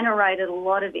 generated a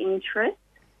lot of interest,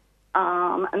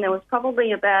 and there was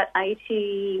probably about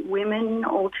 80 women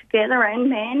altogether and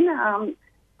men,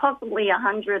 possibly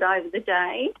 100 over the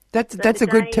day. That's a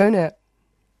good turnout.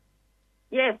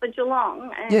 Yeah, for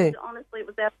Geelong, and honestly it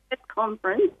was our best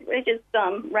conference. We're just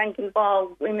rank and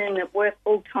file women that work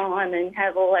full time and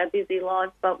have all our busy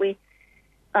lives, but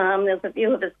there's a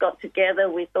few of us got together.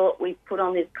 We thought we'd put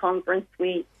on this conference.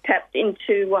 We tapped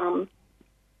into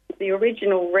the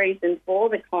original reason for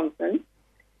the conference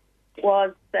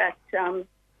was that...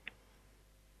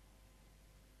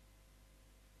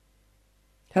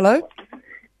 Hello?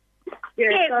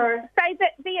 Yeah,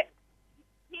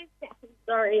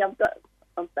 sorry, I'm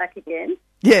back again.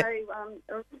 Yeah.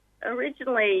 So,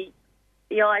 originally...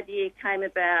 the idea came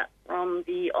about from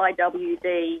the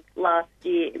IWD last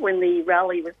year when the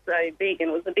rally was so big, and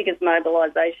it was the biggest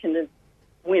mobilisation of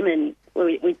women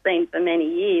we've seen for many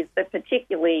years, but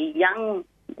particularly young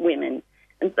women.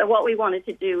 And so what we wanted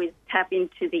to do is tap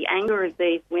into the anger of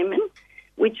these women,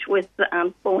 which was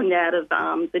spawned out of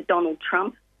the Donald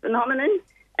Trump phenomenon,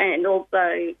 and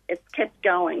also it's kept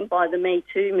going by the Me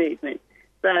Too movement.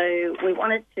 So we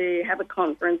wanted to have a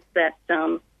conference that...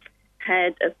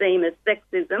 had a theme of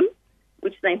sexism,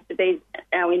 which seems to be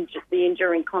the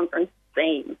enduring conference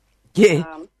theme. Yeah.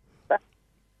 But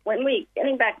when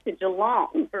getting back to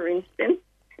Geelong, for instance,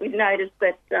 we've noticed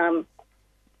that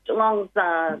Geelong's,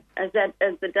 as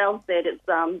Adele said, it's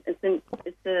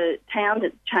a town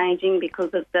that's changing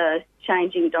because of the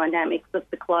changing dynamics of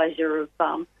the closure of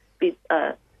the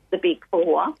big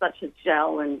four, such as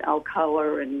Shell and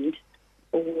Alcoa and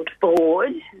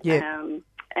Ford. Yeah.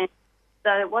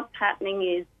 So what's happening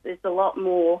is there's a lot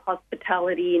more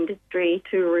hospitality industry,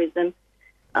 tourism,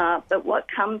 but what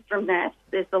comes from that,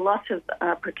 there's a lot of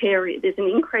there's an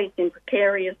increase in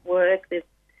precarious work. There's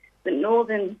the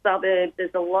northern suburbs,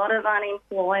 there's a lot of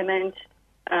unemployment,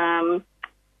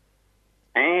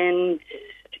 and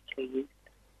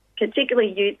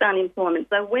particularly youth unemployment.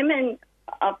 So women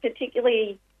are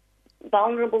particularly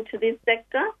vulnerable to this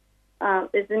sector.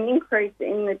 There's an increase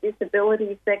in the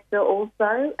disability sector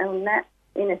also, and that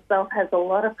in itself has a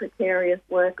lot of precarious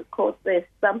work. Of course, they're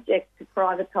subject to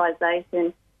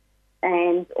privatisation,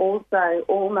 and also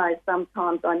almost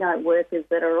sometimes I know workers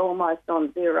that are almost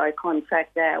on zero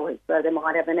contract hours, so they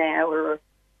might have an hour,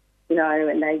 you know,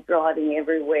 and they're driving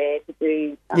everywhere to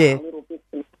do little bits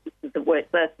and pieces of work.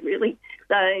 So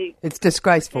it's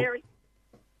disgraceful.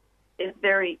 It's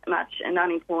very much, and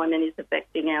unemployment is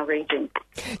affecting our region.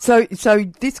 So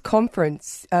this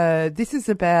conference, this is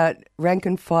about rank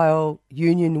and file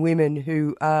union women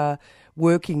who are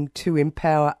working to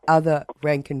empower other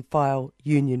rank and file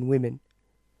union women.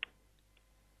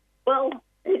 Well,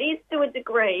 it is to a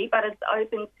degree, but it's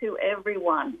open to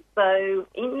everyone. So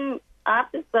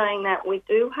after saying that, we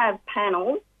do have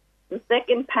panels. The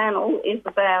second panel is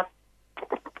about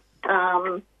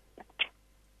I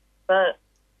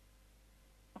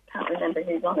can't remember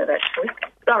who's on it actually.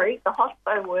 Sorry, the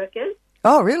hospo workers.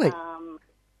 Oh, really?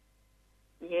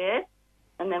 Yeah.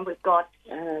 And then we've got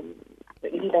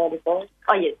United Voice.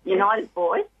 Oh, yes, United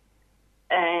Voice.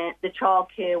 And the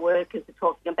childcare workers are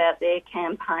talking about their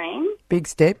campaign. Big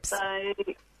steps. So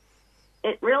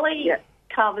it really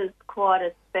covers quite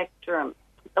a spectrum.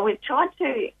 So we've tried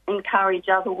to encourage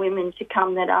other women to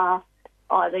come that are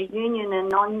either union and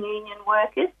non-union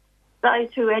workers, so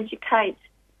to educate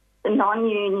the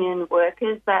non-union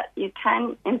workers that you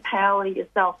can empower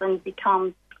yourself and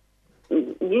become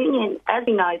union. As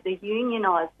you know, the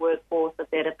unionised workforce are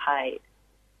better paid,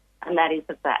 and that is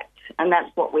a fact. And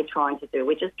that's what we're trying to do.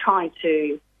 We're just trying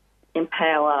to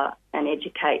empower and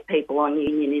educate people on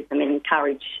unionism and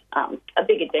encourage a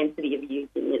bigger density of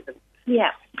unionism.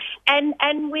 Yeah,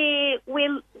 and we're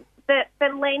the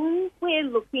lens we're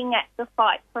looking at the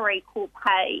fight for equal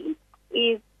pay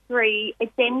is through a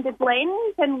gendered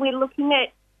lens, and we're looking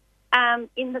at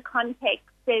in the context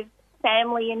of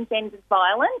family and gendered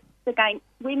violence against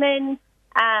women,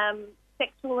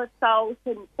 sexual assault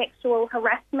and sexual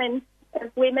harassment of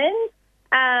women,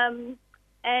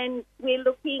 and we're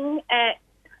looking at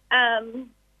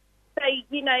so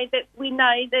you know that we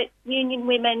know that union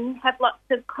women have lots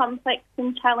of complex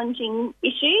and challenging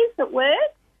issues at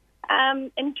work,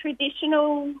 and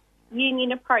traditional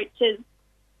union approaches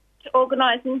to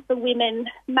organising for women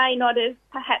may not have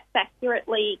perhaps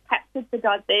accurately captured the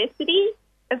diversity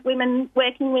of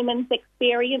working women's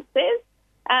experiences.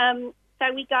 So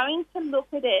we're going to look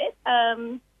at it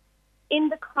in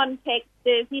the context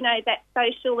of, you know, that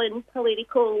social and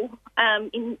political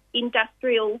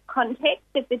industrial context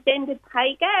of the gendered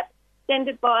pay gap,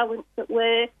 gendered violence at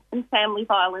work and family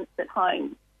violence at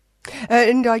home.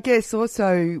 And I guess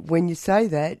also when you say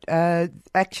that,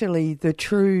 actually the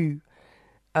true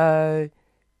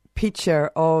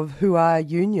picture of who are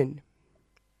union.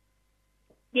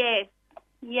 Yes,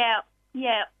 yeah.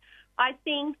 I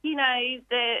think, you know,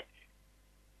 the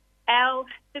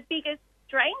biggest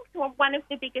strength, or one of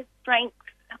the biggest strengths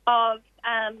of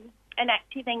an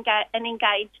active and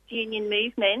engaged union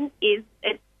movement is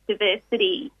its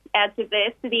diversity. Our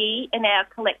diversity and our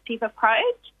collective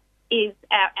approach is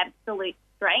our absolute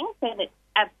strength, and it's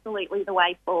absolutely the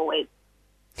way forward.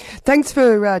 Thanks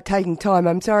for taking time.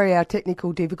 I'm sorry our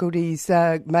technical difficulties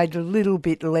made it a little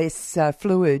bit less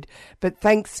fluid, but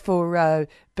thanks for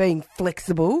being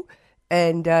flexible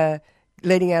and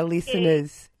letting our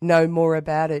listeners know more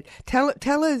about it.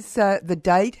 Tell us the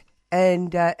date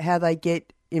and how they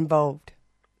get involved.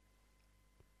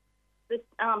 The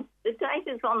date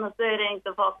is on the 13th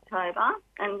of October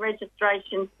and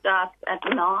registration starts at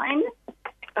 9.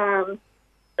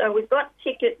 So we've got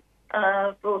tickets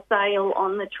for sale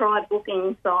on the Try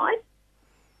Booking site,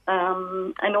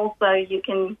 and also you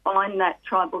can find that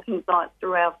Try Booking site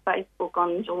through our Facebook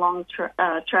on Geelong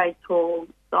Trades Hall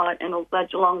site and also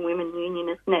Geelong Women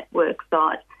Unionist Network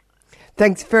site.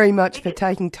 Thanks very much for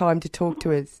taking time to talk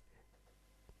to us.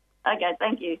 Okay,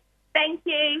 thank you. Thank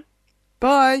you.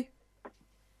 Bye.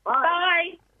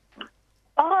 Bye.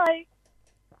 Bye.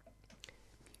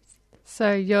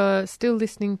 So you're still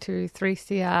listening to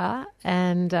 3CR,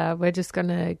 and we're just going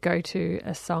to go to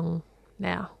a song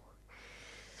now.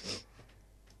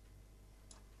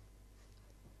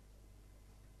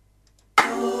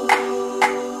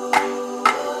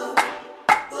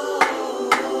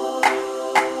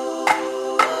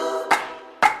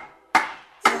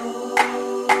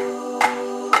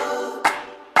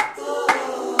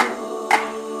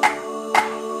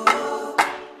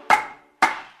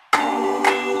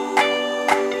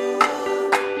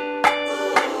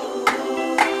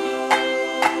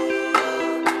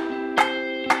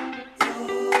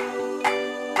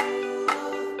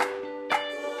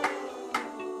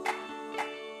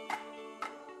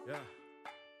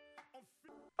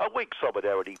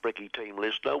 Solidarity Brekkie team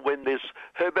listener when this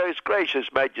Her Most Gracious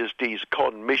Majesty's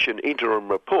Commission interim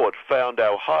report found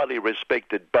our highly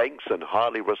respected banks and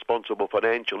highly responsible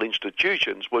financial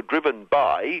institutions were driven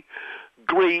by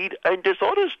greed and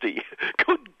dishonesty.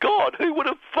 Good God, who would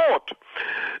have thought?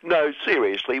 No,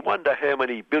 seriously, wonder how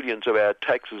many billions of our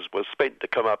taxes were spent to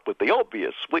come up with the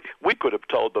obvious. We could have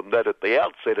told them that at the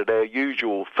outset at our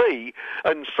usual fee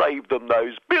and saved them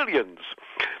those billions.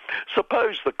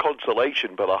 Suppose the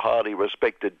consolation for the highly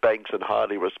respected banks and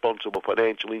highly responsible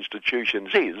financial institutions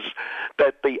is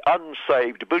that the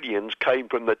unsaved billions came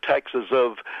from the taxes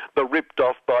of the ripped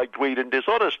off by greed and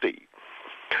dishonesty.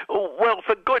 Well,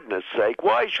 for goodness sake,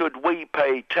 why should we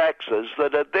pay taxes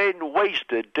that are then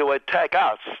wasted to attack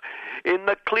us in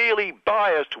the clearly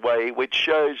biased way which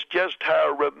shows just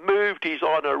how removed His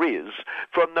Honour is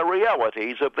from the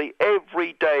realities of the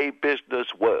everyday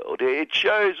business world? It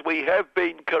shows we have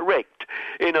been correct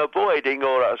in avoiding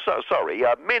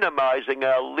minimising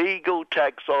our legal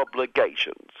tax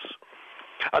obligations.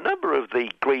 A number of the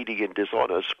greedy and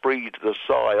dishonest breathed a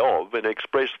sigh of and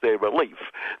expressed their relief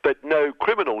that no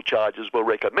criminal charges were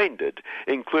recommended,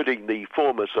 including the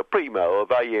former Supremo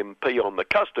of AMP on the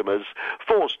customers,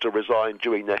 forced to resign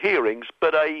during the hearings,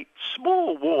 but a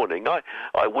small warning,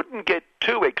 I wouldn't get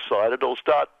too excited or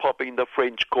start popping the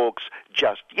French corks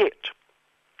just yet.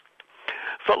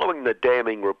 Following the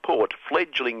damning report,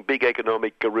 fledgling big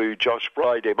economic guru Josh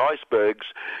Friedem Icebergs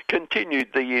continued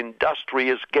the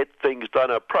industrious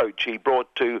get-things-done approach he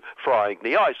brought to frying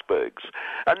the icebergs,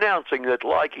 announcing that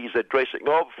like his addressing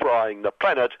of frying the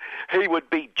planet, he would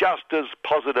be just as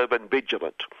positive and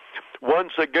vigilant.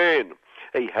 Once again,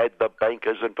 he had the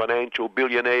bankers and financial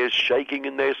billionaires shaking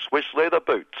in their Swiss leather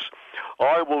boots.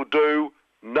 I will do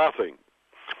nothing.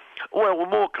 Well,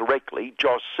 more correctly,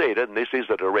 Josh said, and this is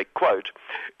a direct quote,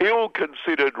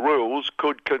 ill-considered rules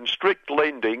could constrict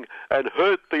lending and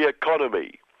hurt the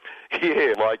economy.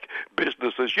 Yeah, like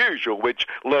business as usual, which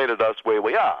landed us where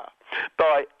we are.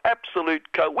 By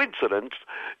absolute coincidence,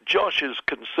 Josh's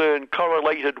concern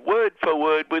correlated word for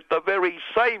word with the very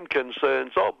same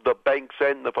concerns of the banks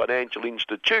and the financial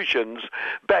institutions,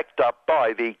 backed up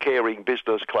by the caring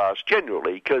business class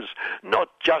generally, because not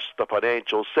just the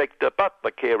financial sector, but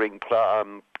the caring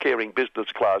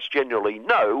business class generally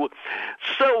know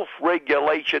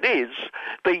self-regulation is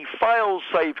the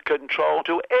fail-safe control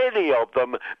to any of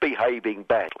them behaving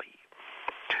badly.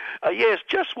 Yes,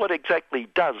 just what exactly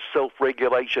does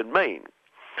self-regulation mean?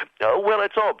 Well,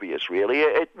 it's obvious, really.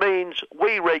 It means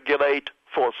we regulate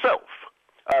for self.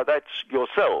 That's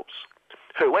yourselves.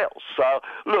 Who else?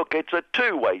 Look, it's a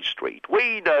two-way street.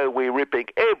 We know we're ripping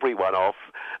everyone off,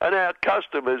 and our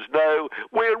customers know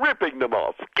we're ripping them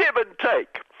off. Give and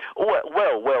take.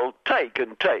 Well, take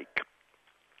and take.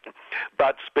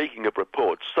 But speaking of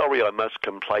reports, sorry I must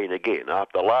complain again.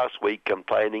 After last week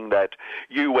complaining that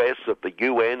US of the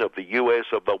UN of the US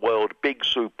of the world big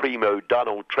Supremo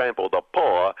Donald Trump or the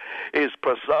poor is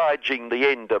presaging the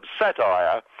end of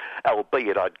satire,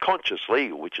 albeit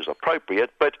unconsciously, which is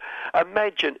appropriate, but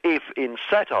imagine if in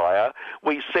satire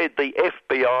we said the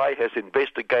FBI has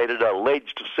investigated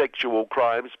alleged sexual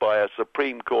crimes by a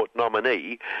Supreme Court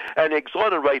nominee and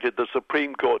exonerated the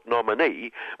Supreme Court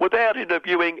nominee without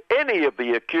interviewing any of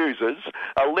the accusers,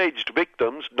 alleged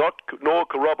victims, nor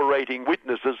corroborating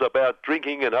witnesses about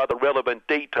drinking and other relevant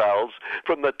details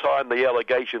from the time the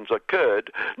allegations occurred,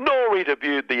 nor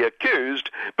interviewed the accused,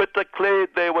 but declared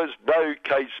there was no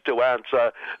case to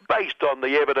answer based on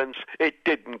the evidence it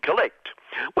didn't collect.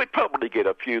 We'd probably get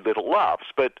a few little laughs,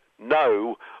 but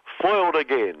no, foiled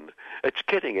again. It's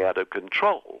getting out of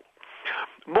control.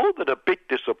 More than a bit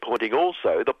disappointing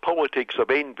also, the politics of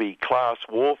envy, class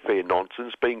warfare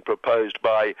nonsense being proposed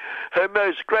by Her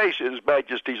Most Gracious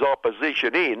Majesty's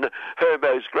opposition in Her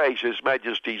Most Gracious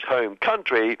Majesty's home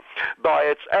country by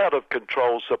its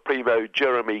out-of-control Supremo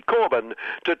Jeremy Corbyn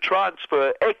to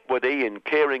transfer equity in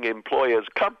caring employers'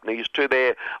 companies to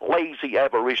their lazy,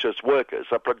 avaricious workers,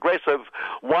 a progressive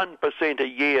 1% a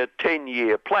year,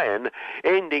 10-year plan,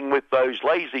 ending with those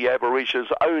lazy avaricious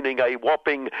owning a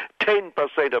whopping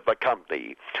 10% of the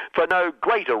company, for no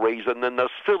greater reason than the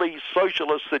silly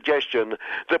socialist suggestion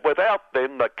that without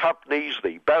them the companies,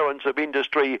 the barons of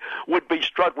industry, would be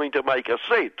struggling to make a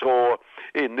cent, or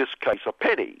in this case a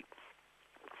penny.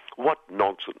 What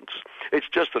nonsense. It's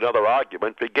just another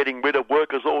argument for getting rid of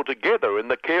workers altogether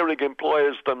and the caring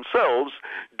employers themselves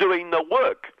doing the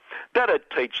work.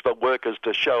 That'd teach the workers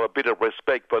to show a bit of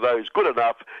respect for those good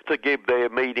enough to give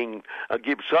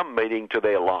some meaning to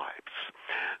their lives.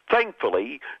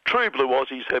 Thankfully, true blue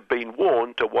Aussies have been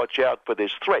warned to watch out for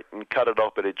this threat and cut it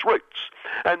off at its roots,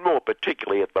 and more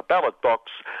particularly at the ballot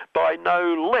box, by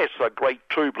no less a great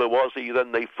true blue Aussie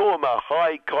than the former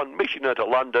High Commissioner to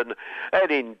London,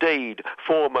 and indeed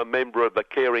former member of the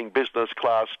caring business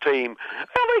class team,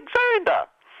 Alexander.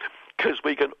 Because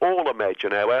we can all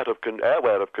imagine our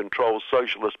out-of-control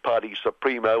Socialist Party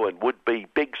Supremo and would-be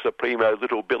big Supremo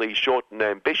Little Billy Shorten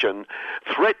ambition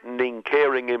threatening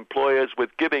caring employers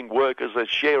with giving workers a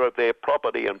share of their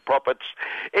property and profits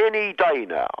any day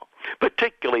now.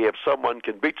 Particularly if someone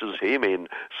convinces him, in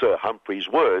Sir Humphrey's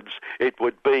words, it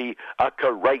would be a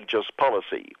courageous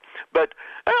policy. But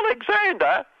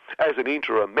Alexander, as an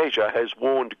interim measure, has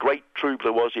warned great true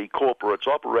blue Aussie corporates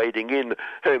operating in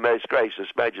Her Most Gracious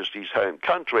Majesty's home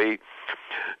country,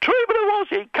 true blue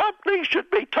Aussie companies should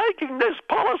be taking this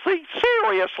policy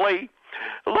seriously.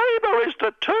 Labor is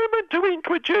determined to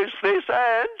introduce this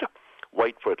and,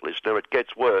 wait for it, listener, it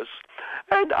gets worse,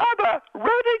 and other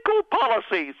radical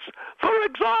policies. For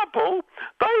example,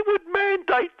 they would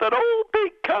mandate that all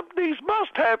big companies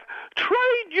must have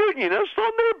trade unionists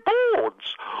on their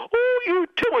boards. All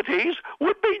utilities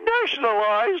would be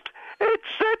nationalised,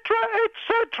 etc.,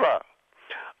 etc.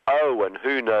 Oh, and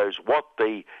who knows what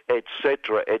the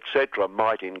etc., etc.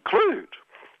 might include.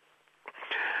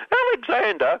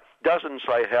 Alexander doesn't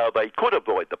say how they could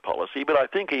avoid the policy, but I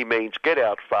think he means get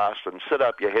out fast and set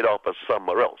up your head office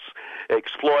somewhere else.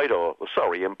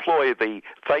 Employ the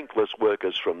thankless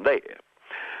workers from there.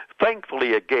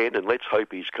 Thankfully again, and let's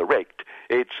hope he's correct,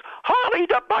 it's highly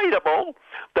debatable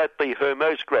that the Her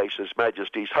Most Gracious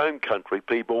Majesty's home country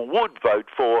people would vote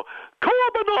for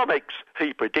Corbynomics,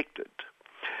 he predicted.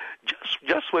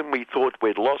 Just when we thought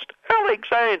we'd lost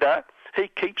Alexander, he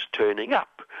keeps turning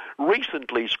up,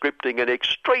 recently scripting an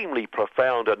extremely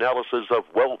profound analysis of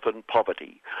wealth and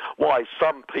poverty, why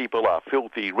some people are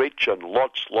filthy rich and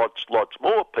lots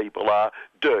more people are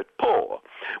dirt poor,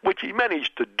 which he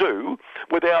managed to do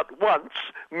without once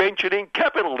mentioning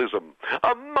capitalism,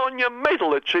 a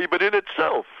monumental achievement in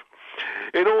itself.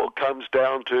 It all comes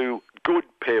down to good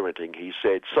parenting, he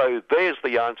said. So there's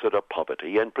the answer to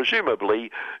poverty, and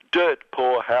presumably dirt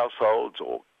poor households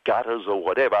or gutters or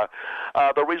whatever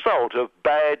are the result of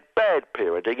bad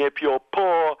parenting. If you're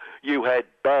poor, you had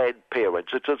bad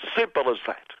parents. It's as simple as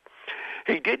that.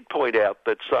 He did point out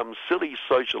that some silly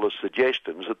socialist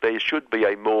suggestions that there should be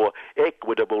a more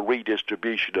equitable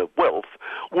redistribution of wealth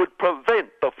would prevent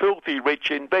the filthy rich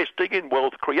investing in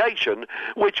wealth creation,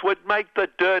 which would make the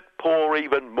dirt poor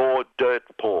even more dirt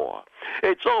poor.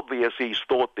 It's obvious he's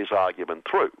thought this argument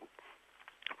through.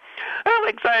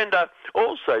 Alexander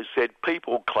also said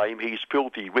people claim he's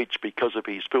filthy rich because of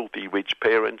his filthy rich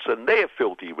parents and their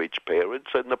filthy rich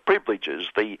parents and the privileges,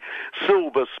 the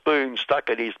silver spoon stuck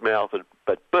in his mouth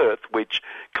at birth, which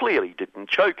clearly didn't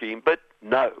choke him, but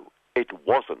no, it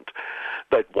wasn't.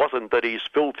 That wasn't that his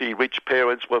filthy rich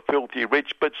parents were filthy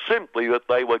rich, but simply that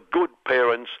they were good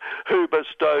parents who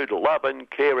bestowed love and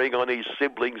caring on his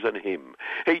siblings and him.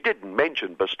 He didn't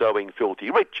mention bestowing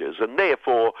filthy riches, and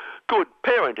therefore good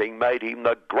parenting made him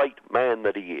the great man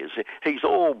that he is. He's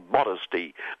all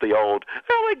modesty, the old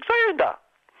Alexander.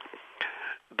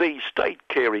 The state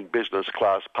caring business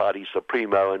class party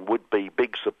Supremo and would-be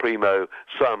big Supremo,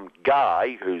 some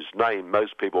guy whose name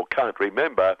most people can't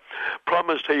remember,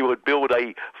 promised he would build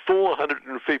a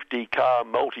 450-car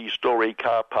multi-storey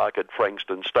car park at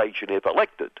Frankston Station if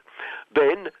elected.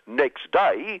 Then, next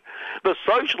day, the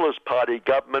Socialist Party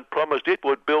government promised it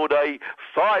would build a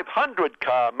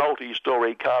 500-car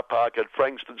multi-storey car park at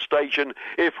Frankston Station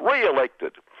if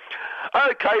re-elected.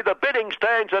 OK, the bidding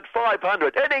stands at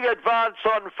 500. Any advance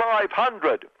on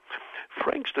 500?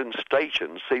 Frankston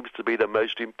Station seems to be the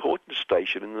most important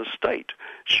station in the state.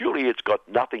 Surely it's got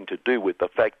nothing to do with the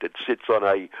fact it sits on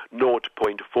a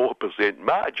 0.4%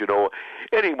 margin, or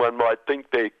anyone might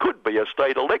think there could be a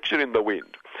state election in the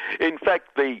wind. In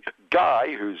fact, the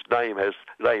guy whose name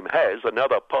has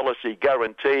another policy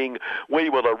guaranteeing we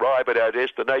will arrive at our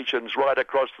destinations right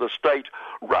across the state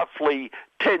roughly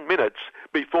 10 minutes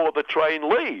before the train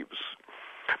leaves.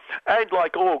 And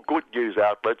like all good news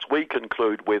outlets, we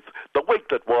conclude with the week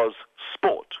that was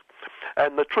sport.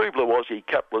 And the True Blue Aussie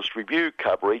Capitalist Review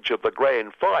coverage of the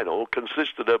grand final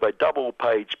consisted of a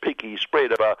double-page picky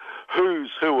spread of a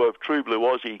who's who of True Blue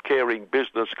Aussie caring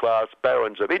business class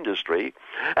barons of industry,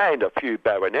 and a few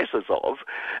baronesses of,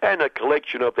 and a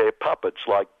collection of their puppets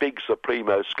like Big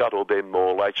Supremo Scuttle Them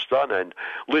Morlash Son and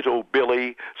Little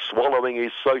Billy swallowing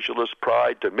his socialist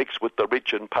pride to mix with the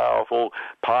rich and powerful,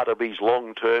 part of his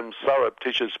long-term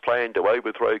surreptitious plan to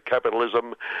overthrow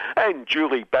capitalism and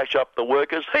duly bash up the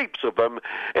workers, heaps of them, referendum,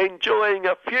 enjoying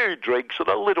a few drinks and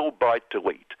a little bite to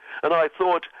eat. And I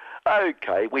thought,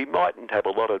 OK, we mightn't have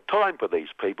a lot of time for these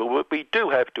people, but we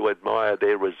do have to admire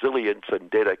their resilience and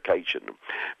dedication.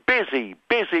 Busy,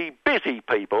 busy, busy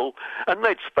people, and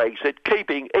let's face it,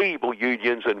 keeping evil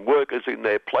unions and workers in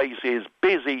their place is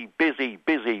busy, busy,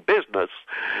 busy business.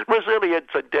 Resilience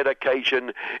and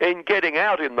dedication in getting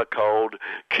out in the cold,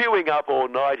 queuing up all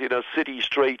night in a city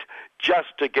street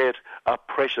just to get a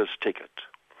precious ticket.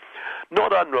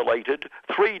 Not unrelated,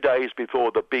 3 days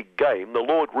before the big game, the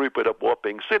Lord Rupert of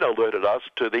Wapping Sin alerted us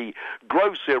to the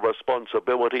gross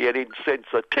irresponsibility and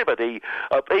insensitivity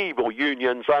of evil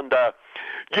unions under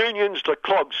Unions to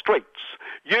Clog Streets.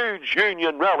 Huge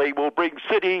union rally will bring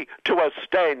city to a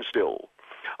standstill.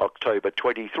 October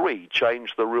 23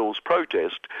 changed the rules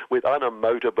protest with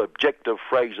unemotive objective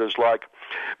phrases like,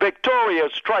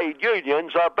 Victoria's trade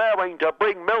unions are vowing to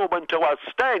bring Melbourne to a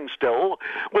standstill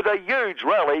with a huge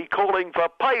rally calling for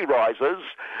pay rises.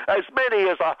 As many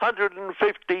as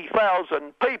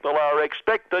 150,000 people are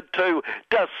expected to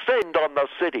descend on the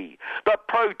city. The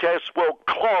protests will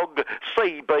clog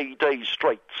CBD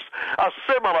streets. A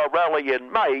similar rally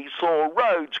in May saw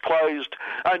roads closed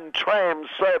and tram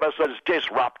services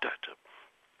disrupted.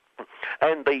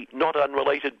 And the not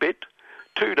unrelated bit?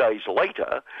 2 days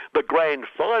later, the grand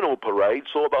final parade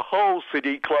saw the whole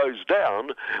city closed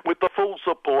down with the full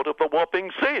support of the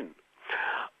Wapping Sin.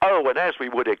 Oh, and as we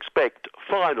would expect,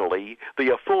 finally,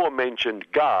 the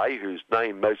aforementioned guy, whose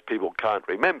name most people can't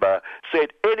remember,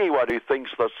 said anyone who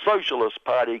thinks the Socialist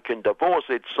Party can divorce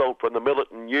itself from the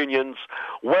militant unions,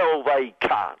 well, they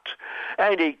can't.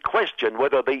 And he questioned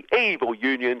whether the evil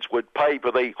unions would pay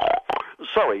for the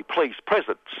police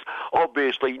presence,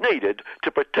 obviously needed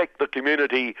to protect the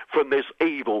community from this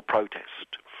evil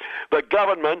protest. The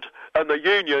government and the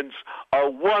unions are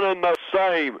one and the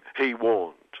same, he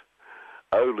warned.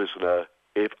 Oh, listener,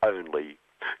 if only.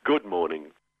 Good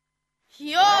morning.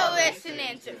 You're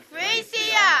listening to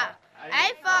 3CR,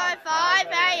 855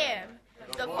 AM,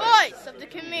 the voice of the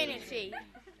community.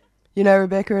 You know,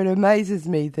 Rebecca, it amazes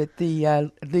me that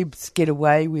the Libs get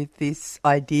away with this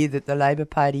idea that the Labor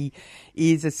Party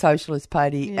is a socialist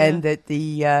party and that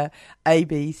the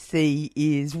ABC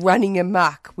is running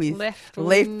amok with left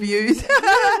views.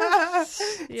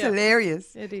 It's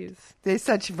hilarious. It is. They're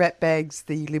such ratbags,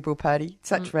 the Liberal Party,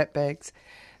 such ratbags.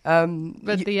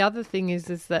 But the other thing is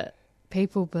that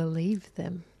people believe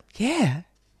them. Yeah.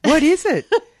 What is it?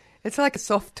 It's like a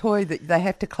soft toy that they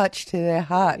have to clutch to their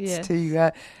hearts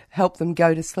to help them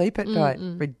go to sleep at night.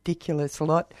 Ridiculous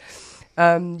lot.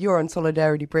 You're on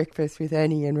Solidarity Breakfast with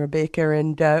Annie and Rebecca,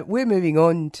 and we're moving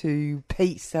on to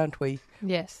peace, aren't we?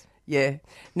 Yes. Yeah.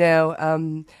 Now,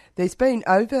 there's been,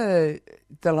 over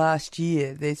the last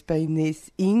year, there's been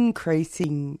this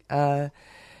increasing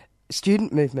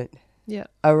student movement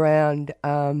around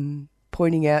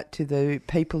pointing out to the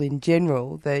people in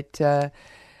general that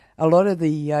a lot of the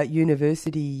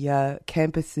university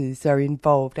campuses are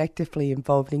actively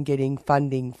involved in getting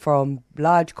funding from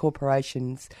large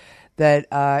corporations that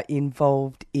are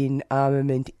involved in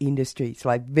armament industries,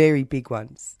 like very big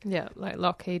ones. Yeah, like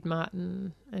Lockheed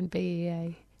Martin and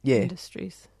BEA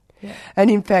Industries. Yeah. And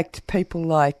in fact, people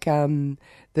like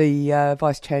the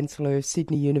Vice-Chancellor of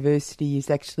Sydney University is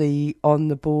actually on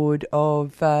the board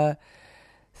of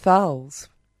Thales,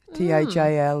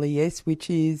 THALES, which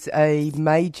is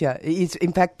is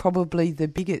in fact probably the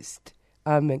biggest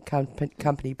armament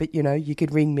company. But, you know, you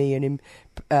could ring me and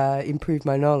improve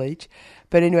my knowledge.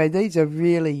 But anyway, these are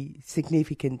really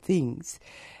significant things.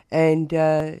 And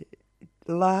a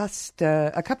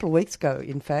couple of weeks ago,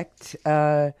 in fact,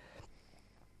 the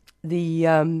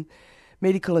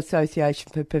Medical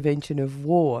Association for Prevention of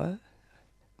War,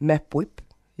 MAPWIP,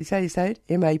 is that how you say it?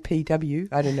 MAPW,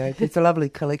 I don't know. It's a lovely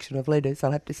collection of letters,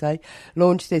 I'll have to say,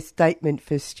 launched their statement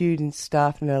for students,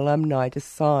 staff and alumni to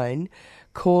sign,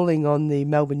 calling on the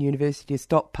Melbourne University to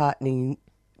stop partnering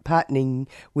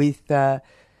with, that's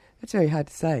very hard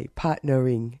to say,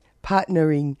 partnering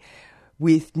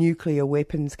with nuclear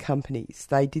weapons companies.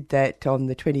 They did that on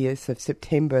the 20th of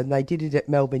September, and they did it at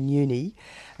Melbourne Uni.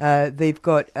 They've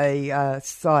got a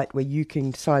site where you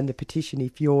can sign the petition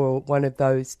if you're one of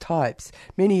those types.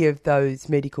 Many of those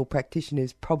medical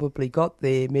practitioners probably got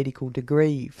their medical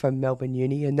degree from Melbourne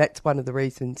Uni, and that's one of the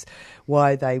reasons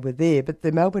why they were there. But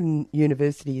the Melbourne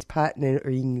University is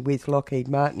partnering with Lockheed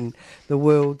Martin, the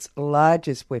world's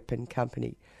largest weapon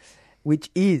company,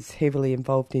 which is heavily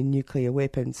involved in nuclear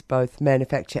weapons, both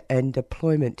manufacture and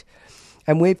deployment.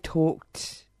 And we've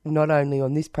talked not only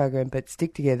on this program but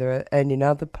Stick Together and in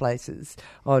other places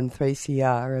on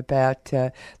 3CR about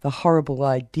the horrible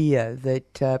idea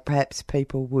that perhaps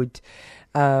people would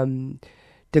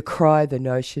decry the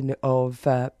notion of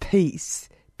peace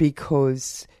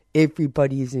because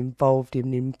everybody is involved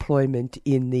in employment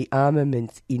in the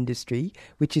armaments industry,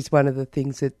 which is one of the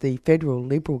things that the federal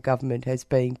Liberal government has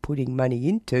been putting money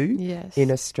into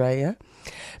in Australia.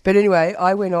 But anyway,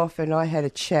 I went off and I had a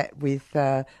chat with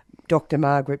Dr.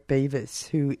 Margaret Beavis,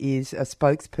 who is a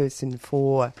spokesperson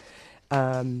for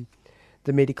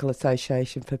the Medical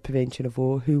Association for Prevention of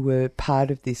War, who were part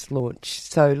of this launch.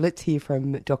 So let's hear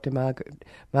from Dr.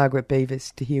 Margaret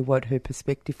Beavis to hear what her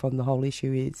perspective on the whole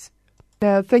issue is.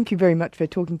 Now, thank you very much for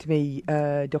talking to me,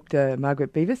 Dr.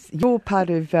 Margaret Beavis. You're part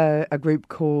of a group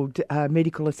called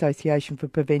Medical Association for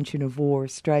Prevention of War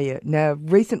Australia. Now,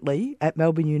 recently at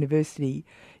Melbourne University,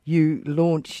 you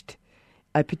launched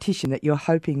a petition that you're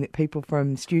hoping that people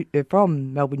from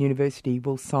Melbourne University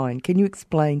will sign. Can you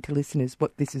explain to listeners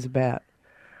what this is about?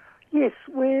 Yes,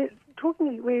 we're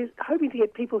hoping to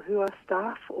get people who are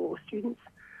staff or students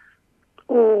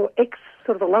or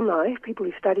sort of alumni, people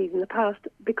who studied in the past,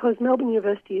 because Melbourne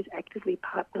University is actively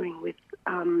partnering with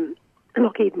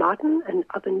Lockheed Martin and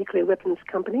other nuclear weapons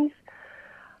companies.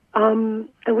 And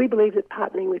we believe that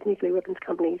partnering with nuclear weapons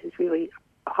companies is really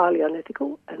highly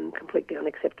unethical and completely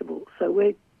unacceptable. So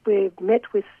we've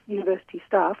met with university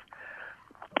staff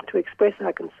to express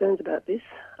our concerns about this.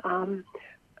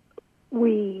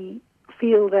 We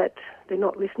feel that they're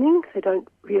not listening. They don't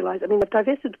realise. I mean, they've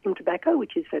divested from tobacco,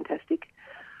 which is fantastic.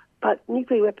 But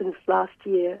nuclear weapons last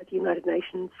year at the United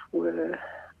Nations were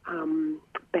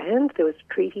banned. There was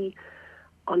a treaty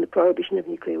on the prohibition of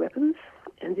nuclear weapons,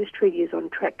 and this treaty is on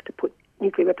track to put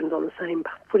nuclear weapons on the same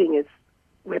footing as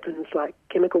weapons like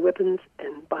chemical weapons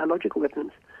and biological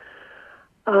weapons.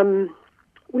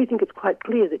 We think it's quite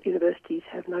clear that universities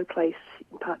have no place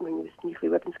in partnering with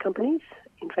nuclear weapons companies.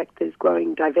 In fact, there's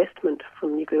growing divestment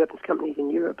from nuclear weapons companies in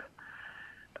Europe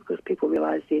because people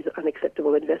realise these are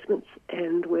unacceptable investments,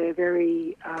 and we're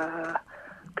very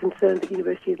concerned that the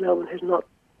University of Melbourne has not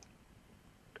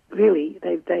really,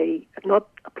 they have not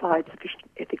applied sufficient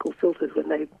ethical filters when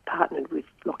they partnered with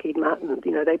Lockheed Martin.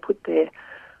 You know, they put their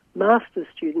master's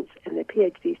students and their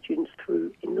PhD students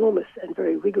through enormous and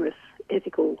very rigorous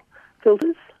ethical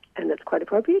filters, and that's quite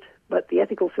appropriate, but the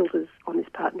ethical filters on this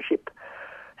partnership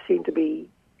seem to be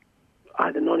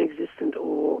either non-existent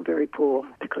or very poor,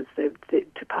 because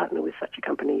to partner with such a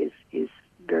company is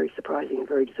very surprising and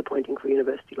very disappointing for a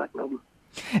university like Melbourne.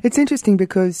 It's interesting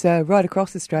because right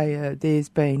across Australia there's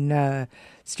been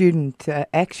student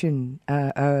action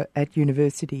at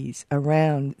universities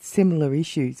around similar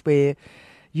issues, where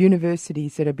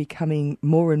universities that are becoming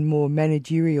more and more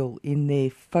managerial in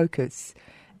their focus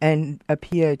and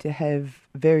appear to have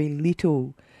very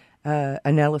little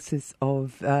analysis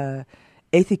of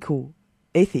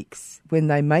ethics when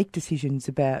they make decisions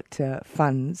about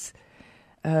funds,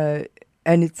 and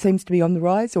it seems to be on the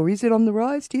rise, or is it on the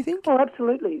rise, do you think? Oh,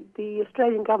 absolutely. The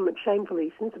Australian government,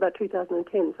 shamefully, since about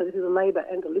 2010, so this is a Labor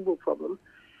and a Liberal problem,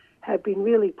 have been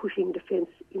really pushing defence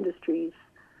industries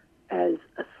as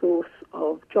a source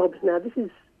of jobs. Now, this is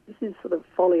sort of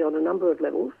folly on a number of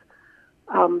levels.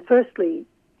 Firstly,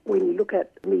 when you look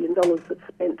at $1 million that's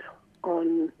spent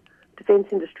on defence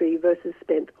industry versus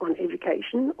spent on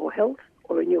education or health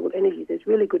or renewable energy, there's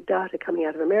really good data coming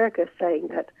out of America saying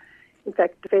that, in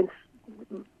fact, defence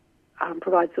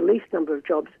provides the least number of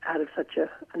jobs out of such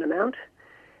an amount.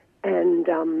 And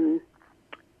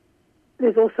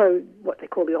there's also what they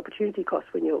call the opportunity cost.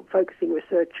 When you're focusing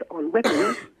research on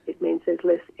weapons, it means there's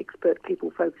less expert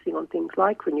people focusing on things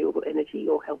like renewable energy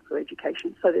or health or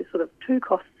education. So there's sort of two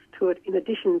costs to it in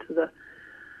addition to the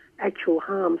actual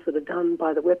harms that are done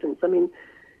by the weapons. I mean,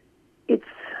 it's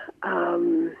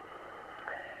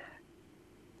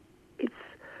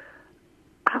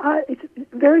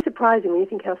very surprising when you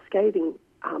think how scathing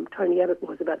Tony Abbott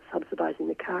was about subsidising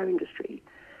the car industry,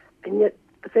 and yet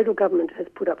the federal government has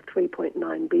put up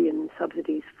 $3.9 billion in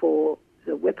subsidies for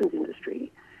the weapons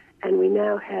industry, and we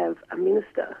now have a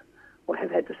minister, or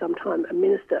have had for some time, a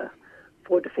minister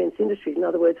for defence industries. In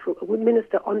other words, for a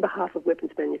minister on behalf of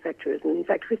weapons manufacturers. And in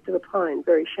fact, Christopher Pyne,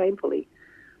 very shamefully,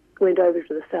 went over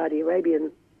to the Saudi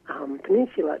Arabian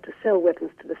peninsula to sell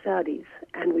weapons to the Saudis.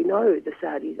 And we know the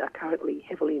Saudis are currently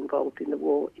heavily involved in the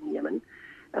war in Yemen.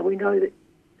 And we know that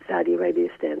Saudi Arabia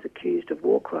stands accused of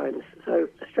war crimes. So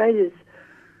Australia's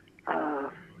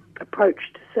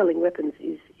approach to selling weapons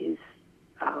is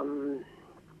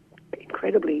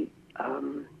incredibly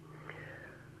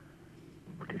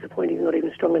disappointing. Not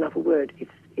even strong enough a word.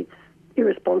 It's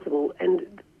irresponsible,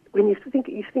 and when you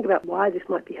think about why this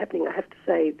might be happening, I have to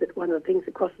say that one of the things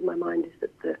that crosses my mind is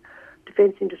that the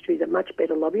defence industries are much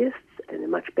better lobbyists and they're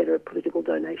much better at political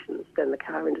donations than the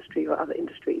car industry or other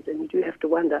industries. And you do have to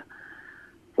wonder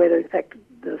whether, in fact,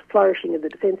 the flourishing of the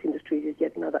defence industries is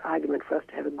yet another argument for us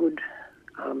to have a good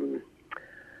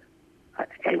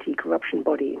anti-corruption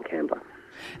body in Canberra.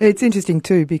 It's interesting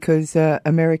too because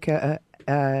America,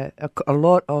 a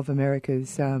lot of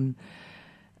America's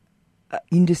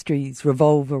industries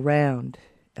revolve around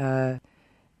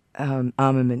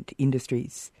armament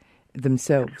industries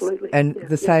themselves. Absolutely. And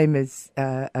the same as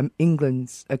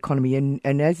England's economy.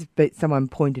 And as someone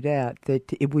pointed out,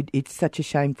 that it's such a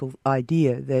shameful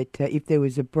idea that if there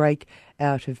was a break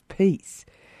out of peace,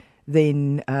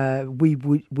 then we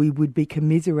would be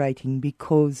commiserating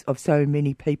because of so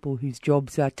many people whose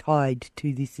jobs are tied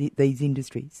to these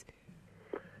industries.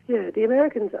 Yeah, the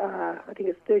Americans are, I think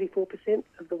it's 34%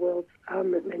 of the world's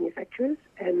armament manufacturers,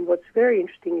 and what's very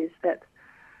interesting is that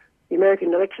the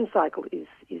American election cycle is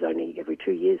only every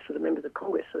 2 years for the members of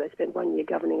Congress, so they spend 1 year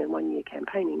governing and 1 year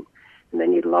campaigning, and they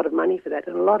need a lot of money for that.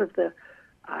 And a lot of the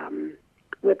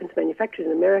weapons manufacturers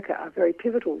in America are very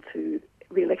pivotal to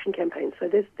re-election campaigns. So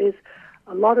there's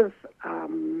a lot of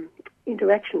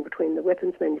interaction between the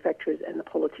weapons manufacturers and the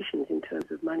politicians in terms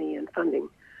of money and funding.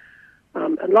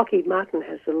 And Lockheed Martin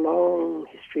has a long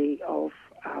history of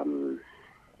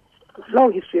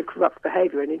corrupt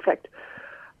behaviour, and in fact,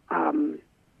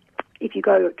 if you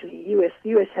go to the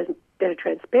US has better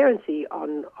transparency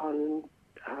on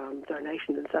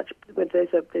donations and such. But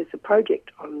there's a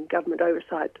project on government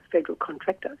oversight of federal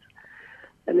contractors,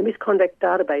 and the misconduct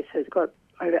database has got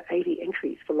over 80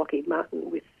 entries for Lockheed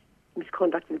Martin with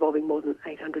misconduct involving more than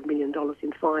 $800 million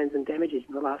in fines and damages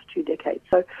in the last 2 decades.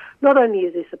 So not only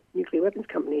is this a nuclear weapons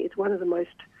company, it's one of the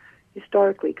most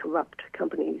historically corrupt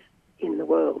companies in the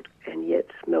world, and yet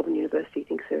Melbourne University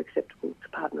thinks they're acceptable to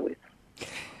partner with.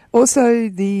 Also,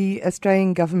 the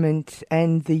Australian government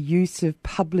and the use of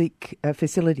public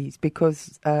facilities,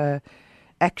 because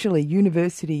actually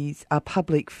universities are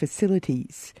public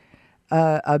facilities,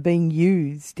 are being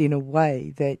used in a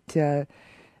way that,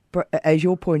 as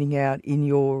you're pointing out in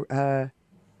your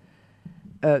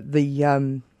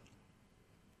the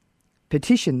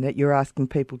petition that you're asking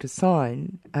people to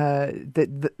sign,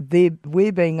 that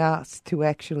we're being asked to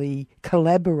actually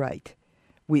collaborate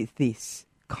with this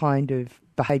kind of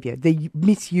behaviour. They're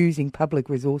misusing public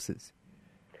resources.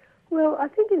 Well, I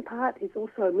think in part it's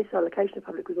also a misallocation of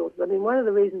public resources. I mean, one of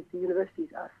the reasons the universities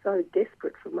are so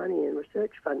desperate for money and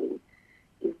research funding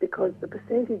is because the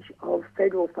percentage of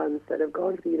federal funds that have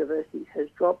gone to the universities has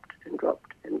dropped and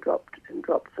dropped and dropped and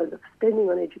dropped. So the spending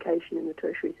on education in the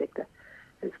tertiary sector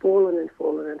has fallen and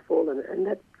fallen and fallen, and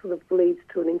that sort of leads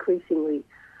to an increasingly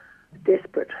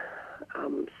desperate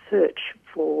search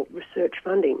for research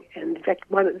funding. And in fact,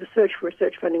 the search for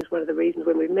research funding is one of the reasons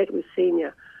when we've met with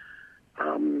senior,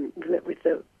 we've met with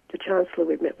the Chancellor,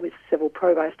 we've met with several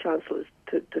Pro-Vice Chancellors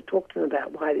to talk to them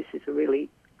about why this is a really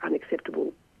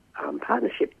unacceptable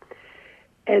partnership.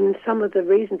 And some of the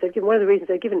reasons they've given, one of the reasons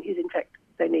they've given is, in fact,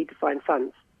 they need to find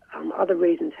funds. Other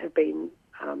reasons have been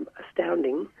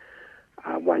astounding.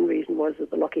 One reason was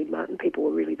that the Lockheed Martin people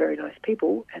were really very nice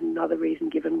people, and another reason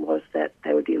given was that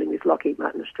they were dealing with Lockheed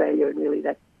Martin Australia, and really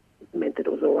that meant that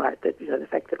it was all right. That, you know, the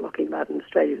fact that Lockheed Martin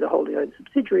Australia is a wholly owned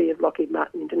subsidiary of Lockheed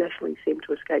Martin internationally seemed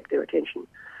to escape their attention.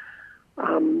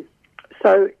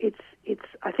 So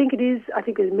I think it is. I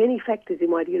think there's many factors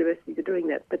in why the universities are doing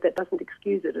that, but that doesn't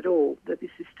excuse it at all. That this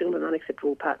is still an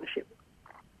unacceptable partnership.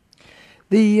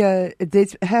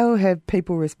 How have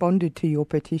people responded to your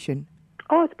petition?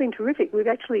 Oh, it's been terrific. We've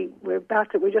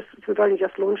only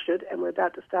just launched it, and we're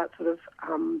about to start sort of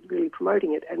really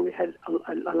promoting it, and we've had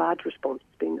a large response.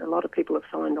 It's been a lot of people have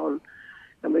signed on,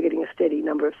 and we're getting a steady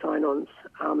number of sign-ons.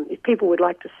 If people would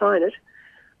like to sign it,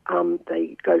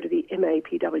 they go to the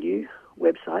MAPW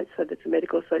website, so that's the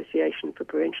Medical Association for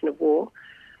Prevention of War,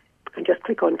 and just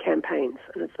click on campaigns,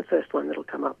 and it's the first one that'll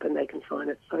come up, and they can sign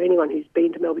it. So anyone who's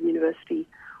been to Melbourne University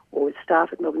or with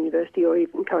staff at Melbourne University or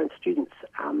even current students,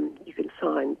 you can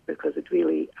sign, because it's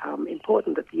really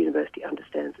important that the university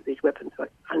understands that these weapons are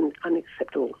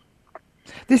unacceptable.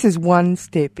 This is one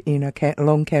step in a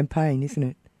long campaign, isn't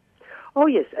it? Oh,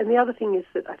 yes. And the other thing is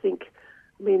that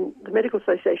the Medical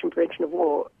Association for Prevention of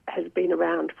War has been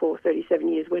around for 37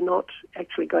 years. We're not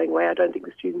actually going away. I don't think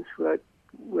the students who are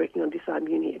working on Disarm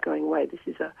Uni are going away. This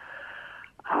is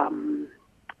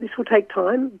this will take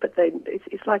time, but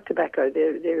it's like tobacco.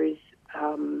 There is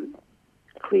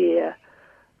clear.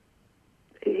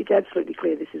 It's absolutely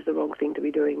clear this is the wrong thing to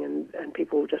be doing, and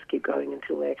people will just keep going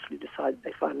until they actually decide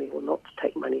they finally will not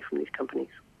take money from these companies.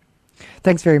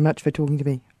 Thanks very much for talking to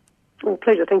me. Oh,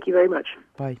 pleasure. Thank you very much.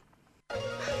 Bye.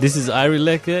 This is Iri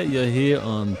Lecker. You're here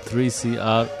on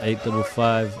 3CR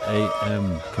 855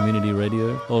 AM Community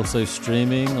Radio. Also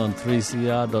streaming on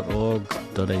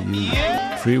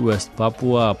 3cr.org.au. Free West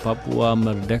Papua, Papua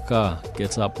Merdeka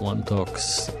gets up one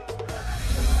talks.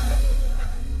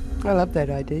 I love that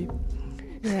idea.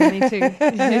 Yeah, me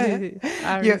too.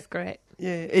 Iri's great.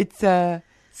 Yeah, it's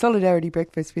Solidarity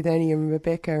Breakfast with Annie and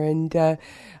Rebecca, and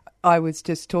I was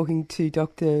just talking to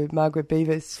Dr. Margaret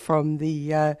Beavis from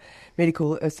the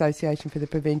Medical Association for the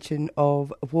Prevention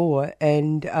of War,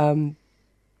 and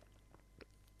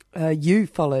you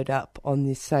followed up on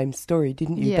this same story,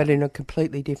 didn't you? Yeah. But in a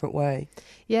completely different way.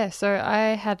 Yeah, so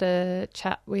I had a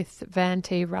chat with Van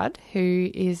T. Rudd,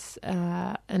 who is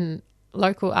an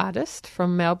local artist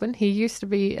from Melbourne. He used to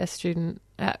be a student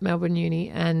at Melbourne Uni,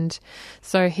 and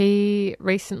so he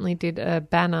recently did a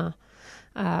banner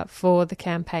for the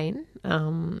campaign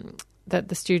that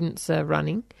the students are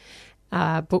running,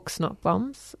 Books Not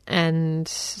Bombs. And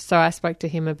so I spoke to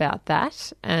him about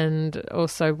that and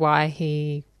also why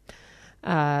he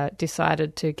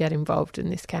decided to get involved in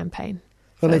this campaign.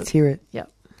 Well, let's hear it. Yep.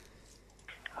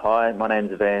 Hi, my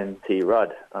name's Van T.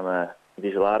 Rudd. I'm a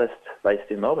visual artist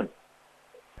based in Melbourne.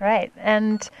 Great.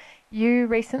 And you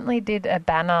recently did a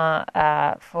banner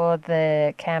for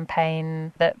the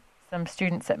campaign that some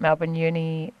students at Melbourne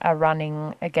Uni are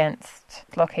running against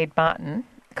Lockheed Martin.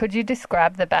 Could you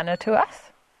describe the banner to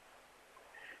us?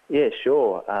 Yeah,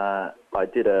 sure. I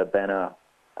did a banner,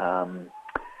 I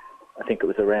think it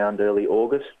was around early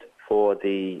August, for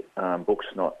the Books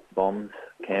Not Bombs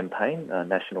campaign, a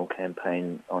national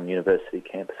campaign on university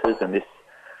campuses. And this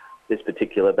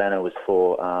particular banner was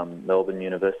for Melbourne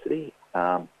University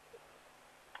and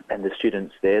the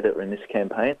students there that were in this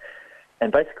campaign. And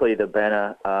basically the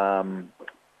banner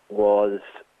was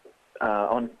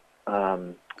on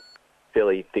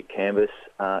fairly thick canvas,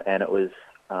 and it was,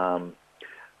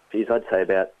 I'd say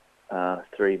about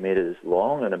 3 metres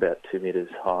long and about 2 metres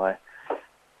high.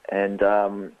 And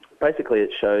basically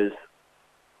it shows,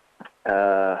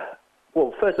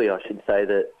 well, firstly I should say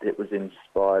that it was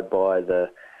inspired by the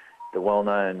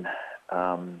well-known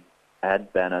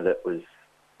ad banner that was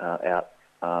out,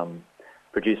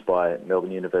 produced by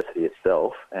Melbourne University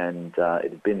itself, and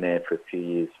it had been there for a few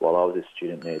years while I was a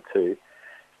student there too.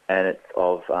 And it's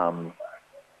of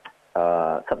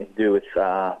something to do with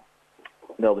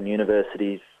Melbourne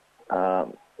University's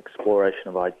exploration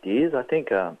of ideas, I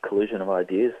think, collision of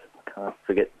ideas. I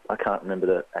can't remember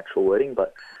the actual wording,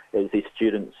 but it was these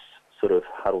students sort of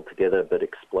huddled together but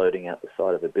exploding out the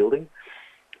side of a building.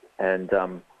 And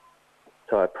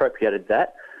so I appropriated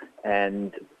that,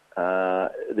 and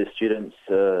the students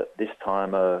this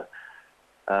time are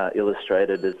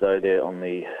illustrated as though they're on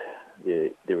the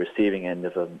receiving end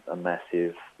of a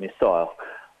massive missile,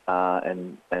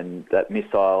 and that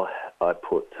missile I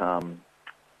put on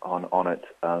it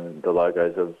the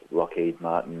logos of Lockheed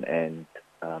Martin and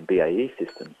BAE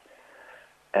Systems,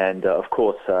 and of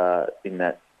course in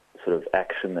that sort of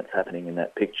action that's happening in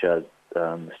that picture,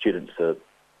 the students are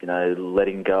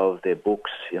letting go of their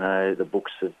books. The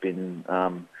books have been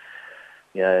out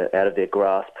of their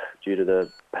grasp due to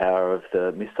the power of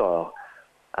the missile.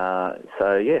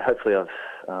 So yeah, hopefully I've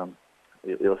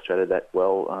illustrated that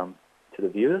well to the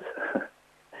viewers.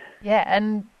 Yeah,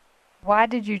 and why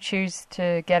did you choose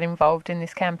to get involved in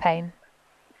this campaign?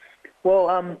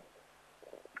 Well,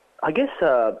 I guess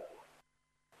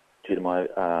due to my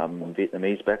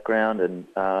Vietnamese background and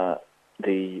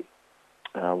the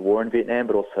war in Vietnam,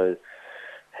 but also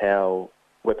how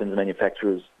weapons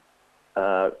manufacturers,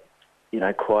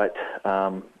 quite,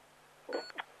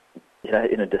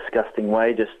 in a disgusting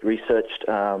way, just researched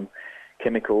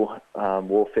chemical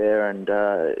warfare, and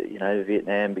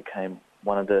Vietnam became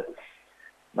one of the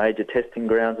major testing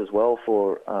grounds as well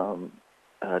for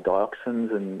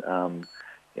dioxins and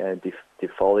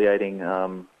defoliating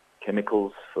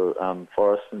chemicals for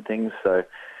forests and things. So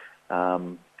I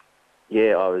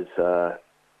was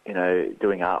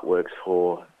doing artworks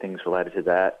for things related to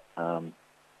that.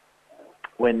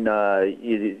 When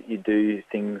you do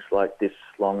things like this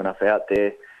long enough out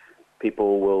there,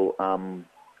 people will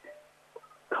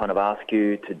kind of ask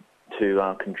you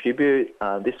to contribute.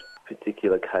 This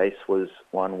particular case was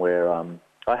one where I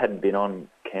hadn't been on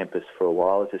campus for a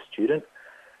while as a student,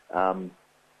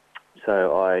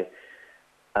 so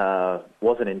I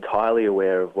wasn't entirely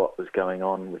aware of what was going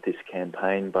on with this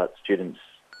campaign, but students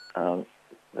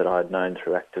that I had known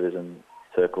through activism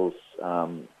circles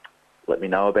let me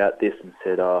know about this and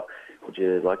said, would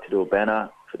you like to do a banner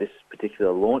for this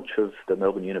particular launch of the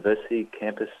Melbourne University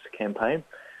campus campaign?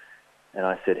 And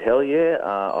I said, hell yeah.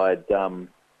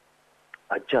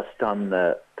 I'd just done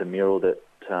the mural that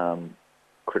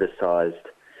criticised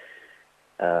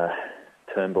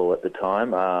Turnbull at the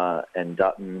time and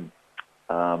Dutton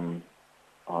on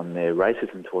their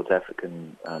racism towards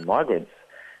African migrants.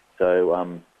 So,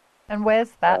 and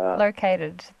where's that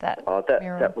located? That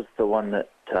mural? That was the one that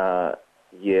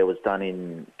was done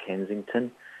in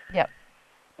Kensington. Yep.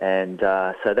 And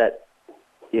so that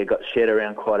got shared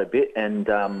around quite a bit, and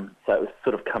so it was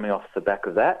sort of coming off the back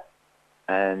of that,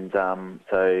 and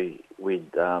so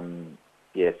we'd sort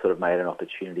of made an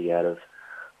opportunity out of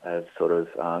sort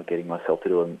of getting myself to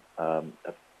do a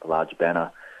large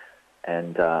banner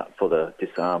and for the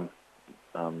Disarm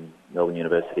Melbourne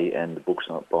University and the Books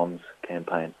Not Bombs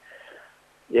campaign.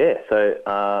 Yeah, so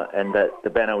and that the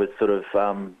banner was sort of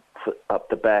up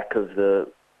the back of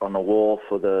on the wall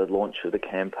for the launch of the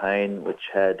campaign, which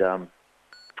had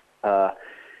the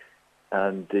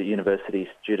university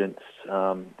students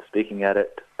speaking at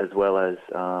it, as well as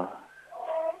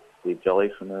Steve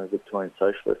Jolly from the Victorian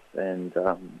Socialists and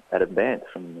Adam Bance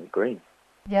from the Greens.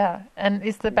 Yeah, and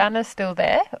is the banner still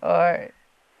there, or?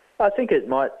 I think it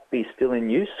might be still in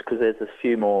use because there's a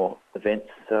few more events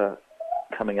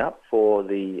coming up for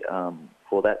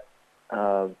that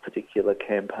particular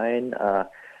campaign.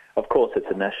 Of course, it's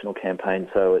a national campaign,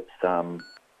 so it's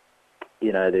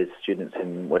there's students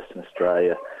in Western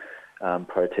Australia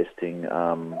protesting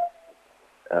on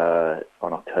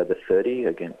October 30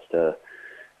 against a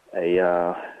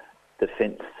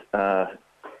defence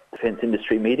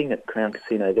industry meeting at Crown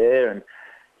Casino there,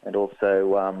 and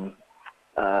also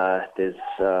there's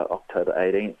October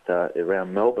 18th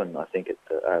around Melbourne, I think, at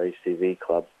the RECV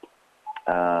Club,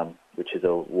 which is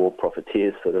a war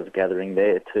profiteers sort of gathering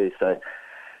there too. So,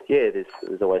 yeah,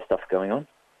 there's always stuff going on.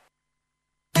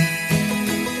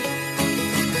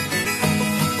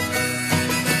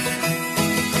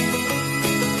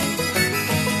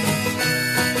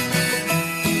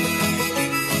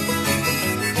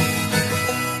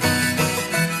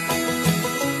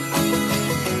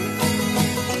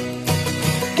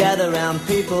 Gather round,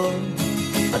 people,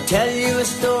 I'll tell you a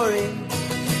story,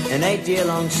 an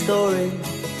 8-year-long story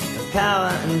of power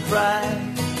and pride.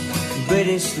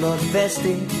 British Lord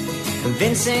Vestey and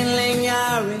Vincent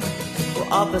Lingiari were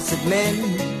opposite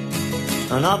men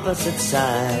on opposite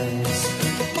sides.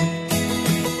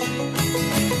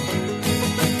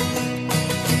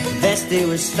 Vestey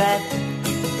was fat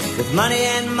with money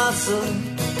and muscle.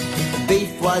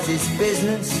 Beef was his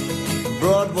business,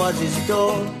 broad was his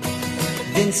door.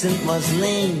 Vincent was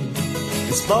lean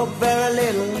and spoke very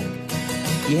little.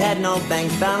 He had no bank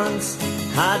balance,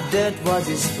 hard dirt was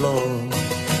his floor.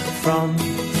 From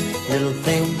little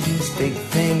things, big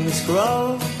things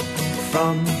grow.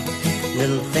 From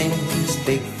little things,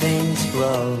 big things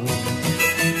grow.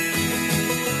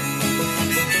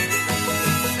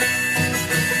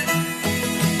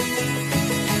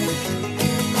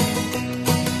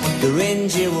 The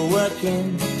Gurindji were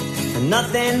working for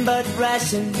nothing but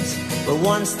rations. But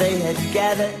once they had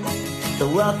gathered the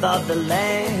wealth of the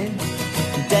land,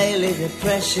 daily the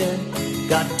pressure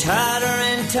got tighter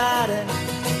and tighter.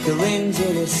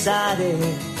 Gurindji decided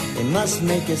they must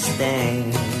make a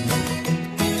stand.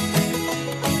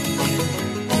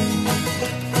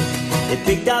 They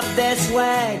picked up their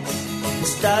swags and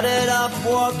started off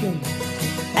walking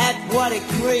at Waddy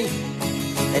Creek.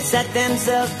 They sat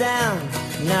themselves down.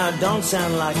 Now it don't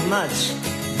sound like much,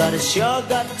 but it sure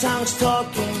got tongues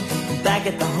talking. Back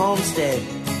at the homestead,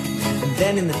 and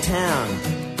then in the town.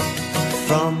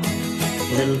 From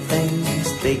little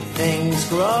things, big things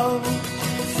grow.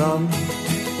 From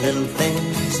little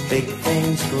things, big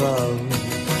things grow.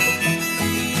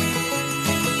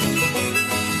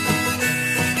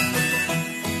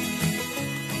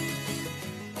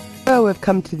 Well, we've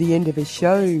come to the end of the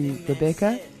show,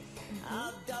 Rebecca.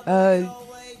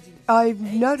 I've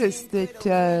noticed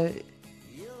that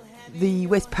the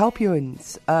West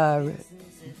Papuans are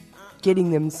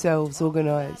getting themselves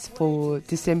organised for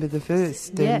December the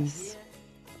 1st. Yes.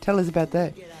 Tell us about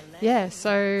that. Yeah,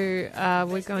 so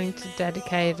we're going to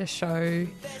dedicate a show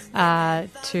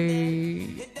to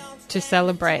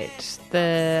celebrate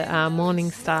the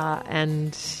Morning Star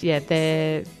and,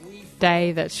 their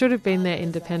day that should have been their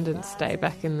Independence Day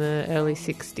back in the early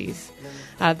 60s.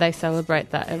 They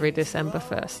celebrate that every December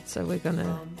 1st, so we're going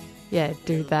to...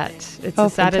 do that. It's a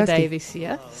Saturday fantastic. This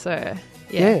year, so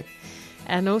Yeah.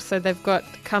 And also they've got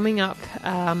coming up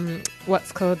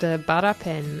what's called a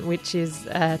barapen, which is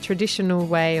a traditional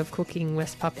way of cooking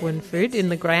West Papuan food in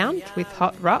the ground with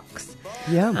hot rocks.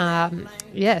 Yum.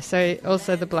 So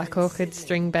also the Black Orchid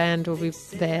String Band will be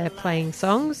there playing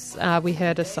songs. We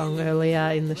heard a song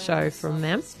earlier in the show from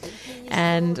them.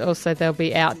 and also there'll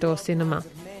be outdoor cinema.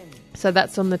 So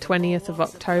that's on the 20th of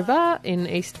October in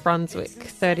East Brunswick,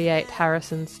 38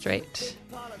 Harrison Street.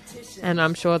 And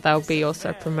I'm sure they'll be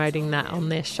also promoting that on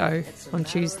their show on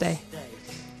Tuesday.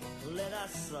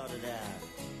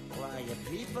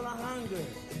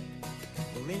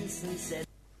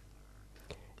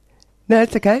 No,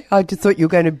 it's okay. I just thought you were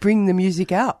going to bring the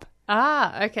music up.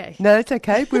 Ah, okay. No, it's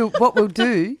okay. What we'll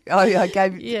do, I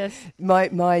gave yes. my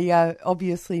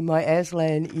obviously my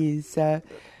Auslan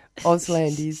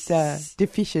is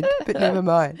deficient, but never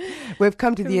mind. We've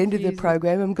come to the end of the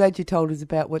program. I'm glad you told us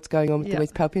about what's going on with the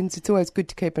West Papuans. It's always good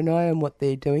to keep an eye on what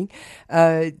they're doing.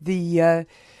 It's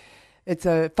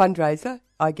a fundraiser,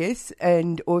 I guess,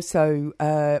 and also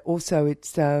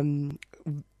it's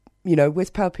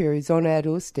West Papua is on our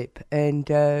doorstep, and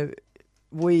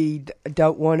we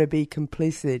don't want to be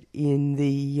complicit in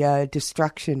the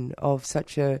destruction of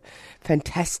such a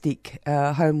fantastic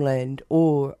homeland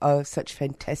or such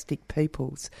fantastic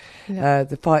peoples. Yeah.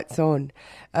 The fight's on.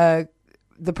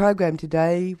 The program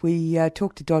today, we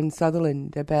talked to Don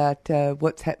Sutherland about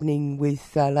what's happening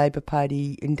with Labor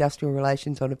Party industrial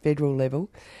relations on a federal level,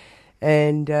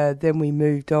 and then we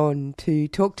moved on to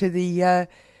talk to the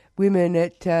women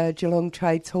at Geelong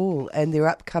Trades Hall and their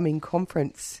upcoming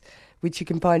conference, which you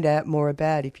can find out more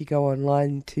about if you go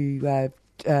online to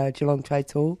Geelong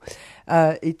Trades Hall.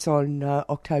 It's on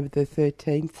October the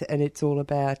 13th, and it's all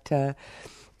about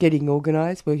getting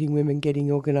organised, working women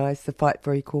getting organised, the fight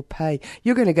for equal pay.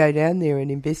 You're going to go down there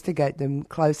and investigate them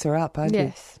closer up, aren't you?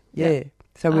 Yes. Yeah. Yep.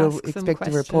 So we'll Ask expect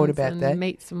a report about and that.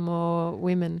 Meet some more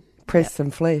women. Press some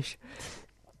flesh.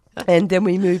 And then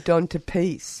we moved on to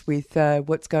peace with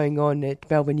what's going on at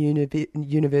Melbourne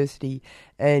University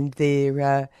and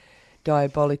their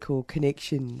diabolical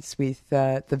connections with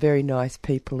the very nice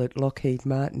people at Lockheed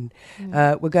Martin.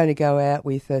 We're going to go out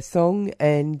with a song,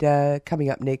 and coming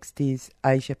up next is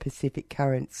Asia Pacific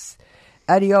Currents.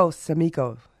 Adios,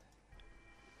 amigo.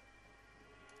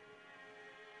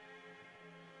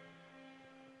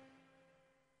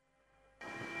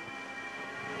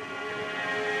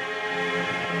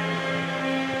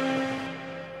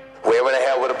 Where in the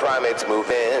hell were the primates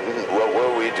moving? What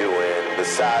were we doing?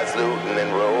 Besides looting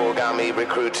and rogue army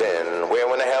recruiting.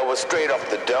 Where in the hell was straight off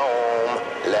the dome?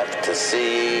 Left to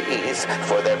seize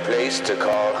for their place to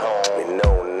call home. We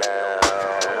know now.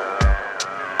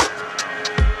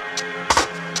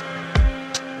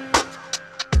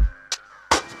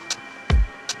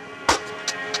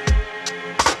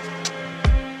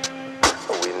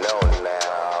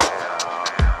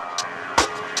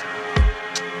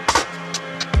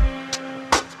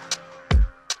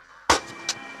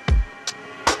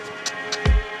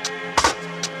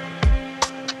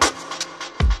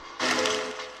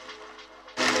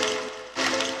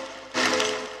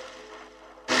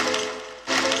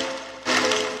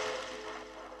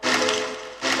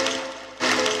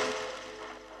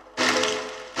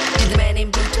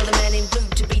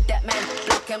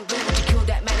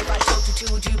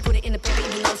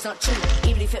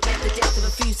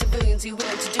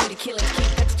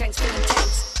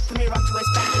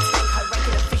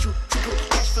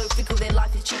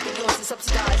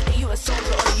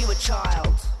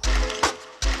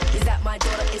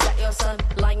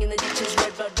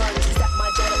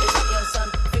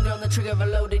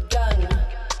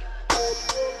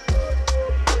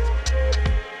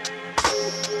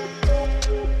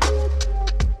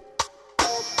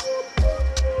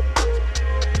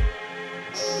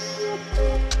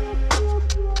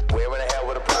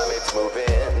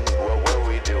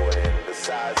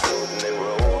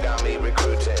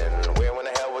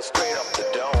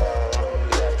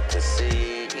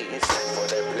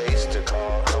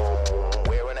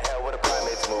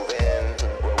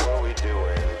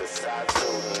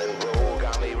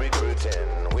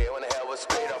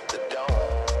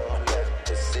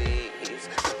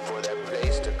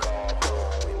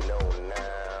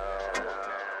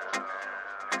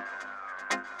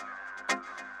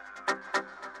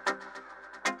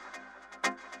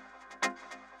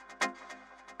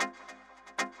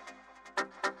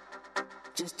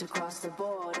 Just across the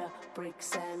border,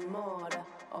 bricks and mortar,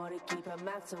 or to keep a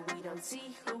map so we don't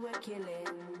see who we're killing,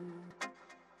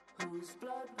 whose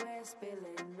blood we're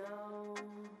spilling, no.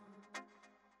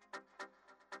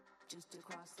 Just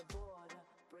across the border,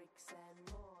 bricks and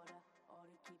mortar, or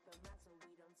to keep a map so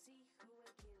we don't see who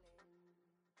we're killing.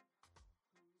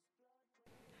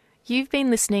 You've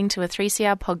been listening to a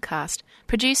 3CR podcast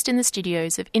produced in the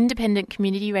studios of independent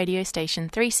community radio station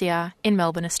 3CR in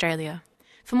Melbourne, Australia.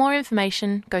 For more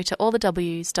information, go to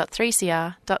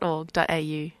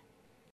allthews.3cr.org.au.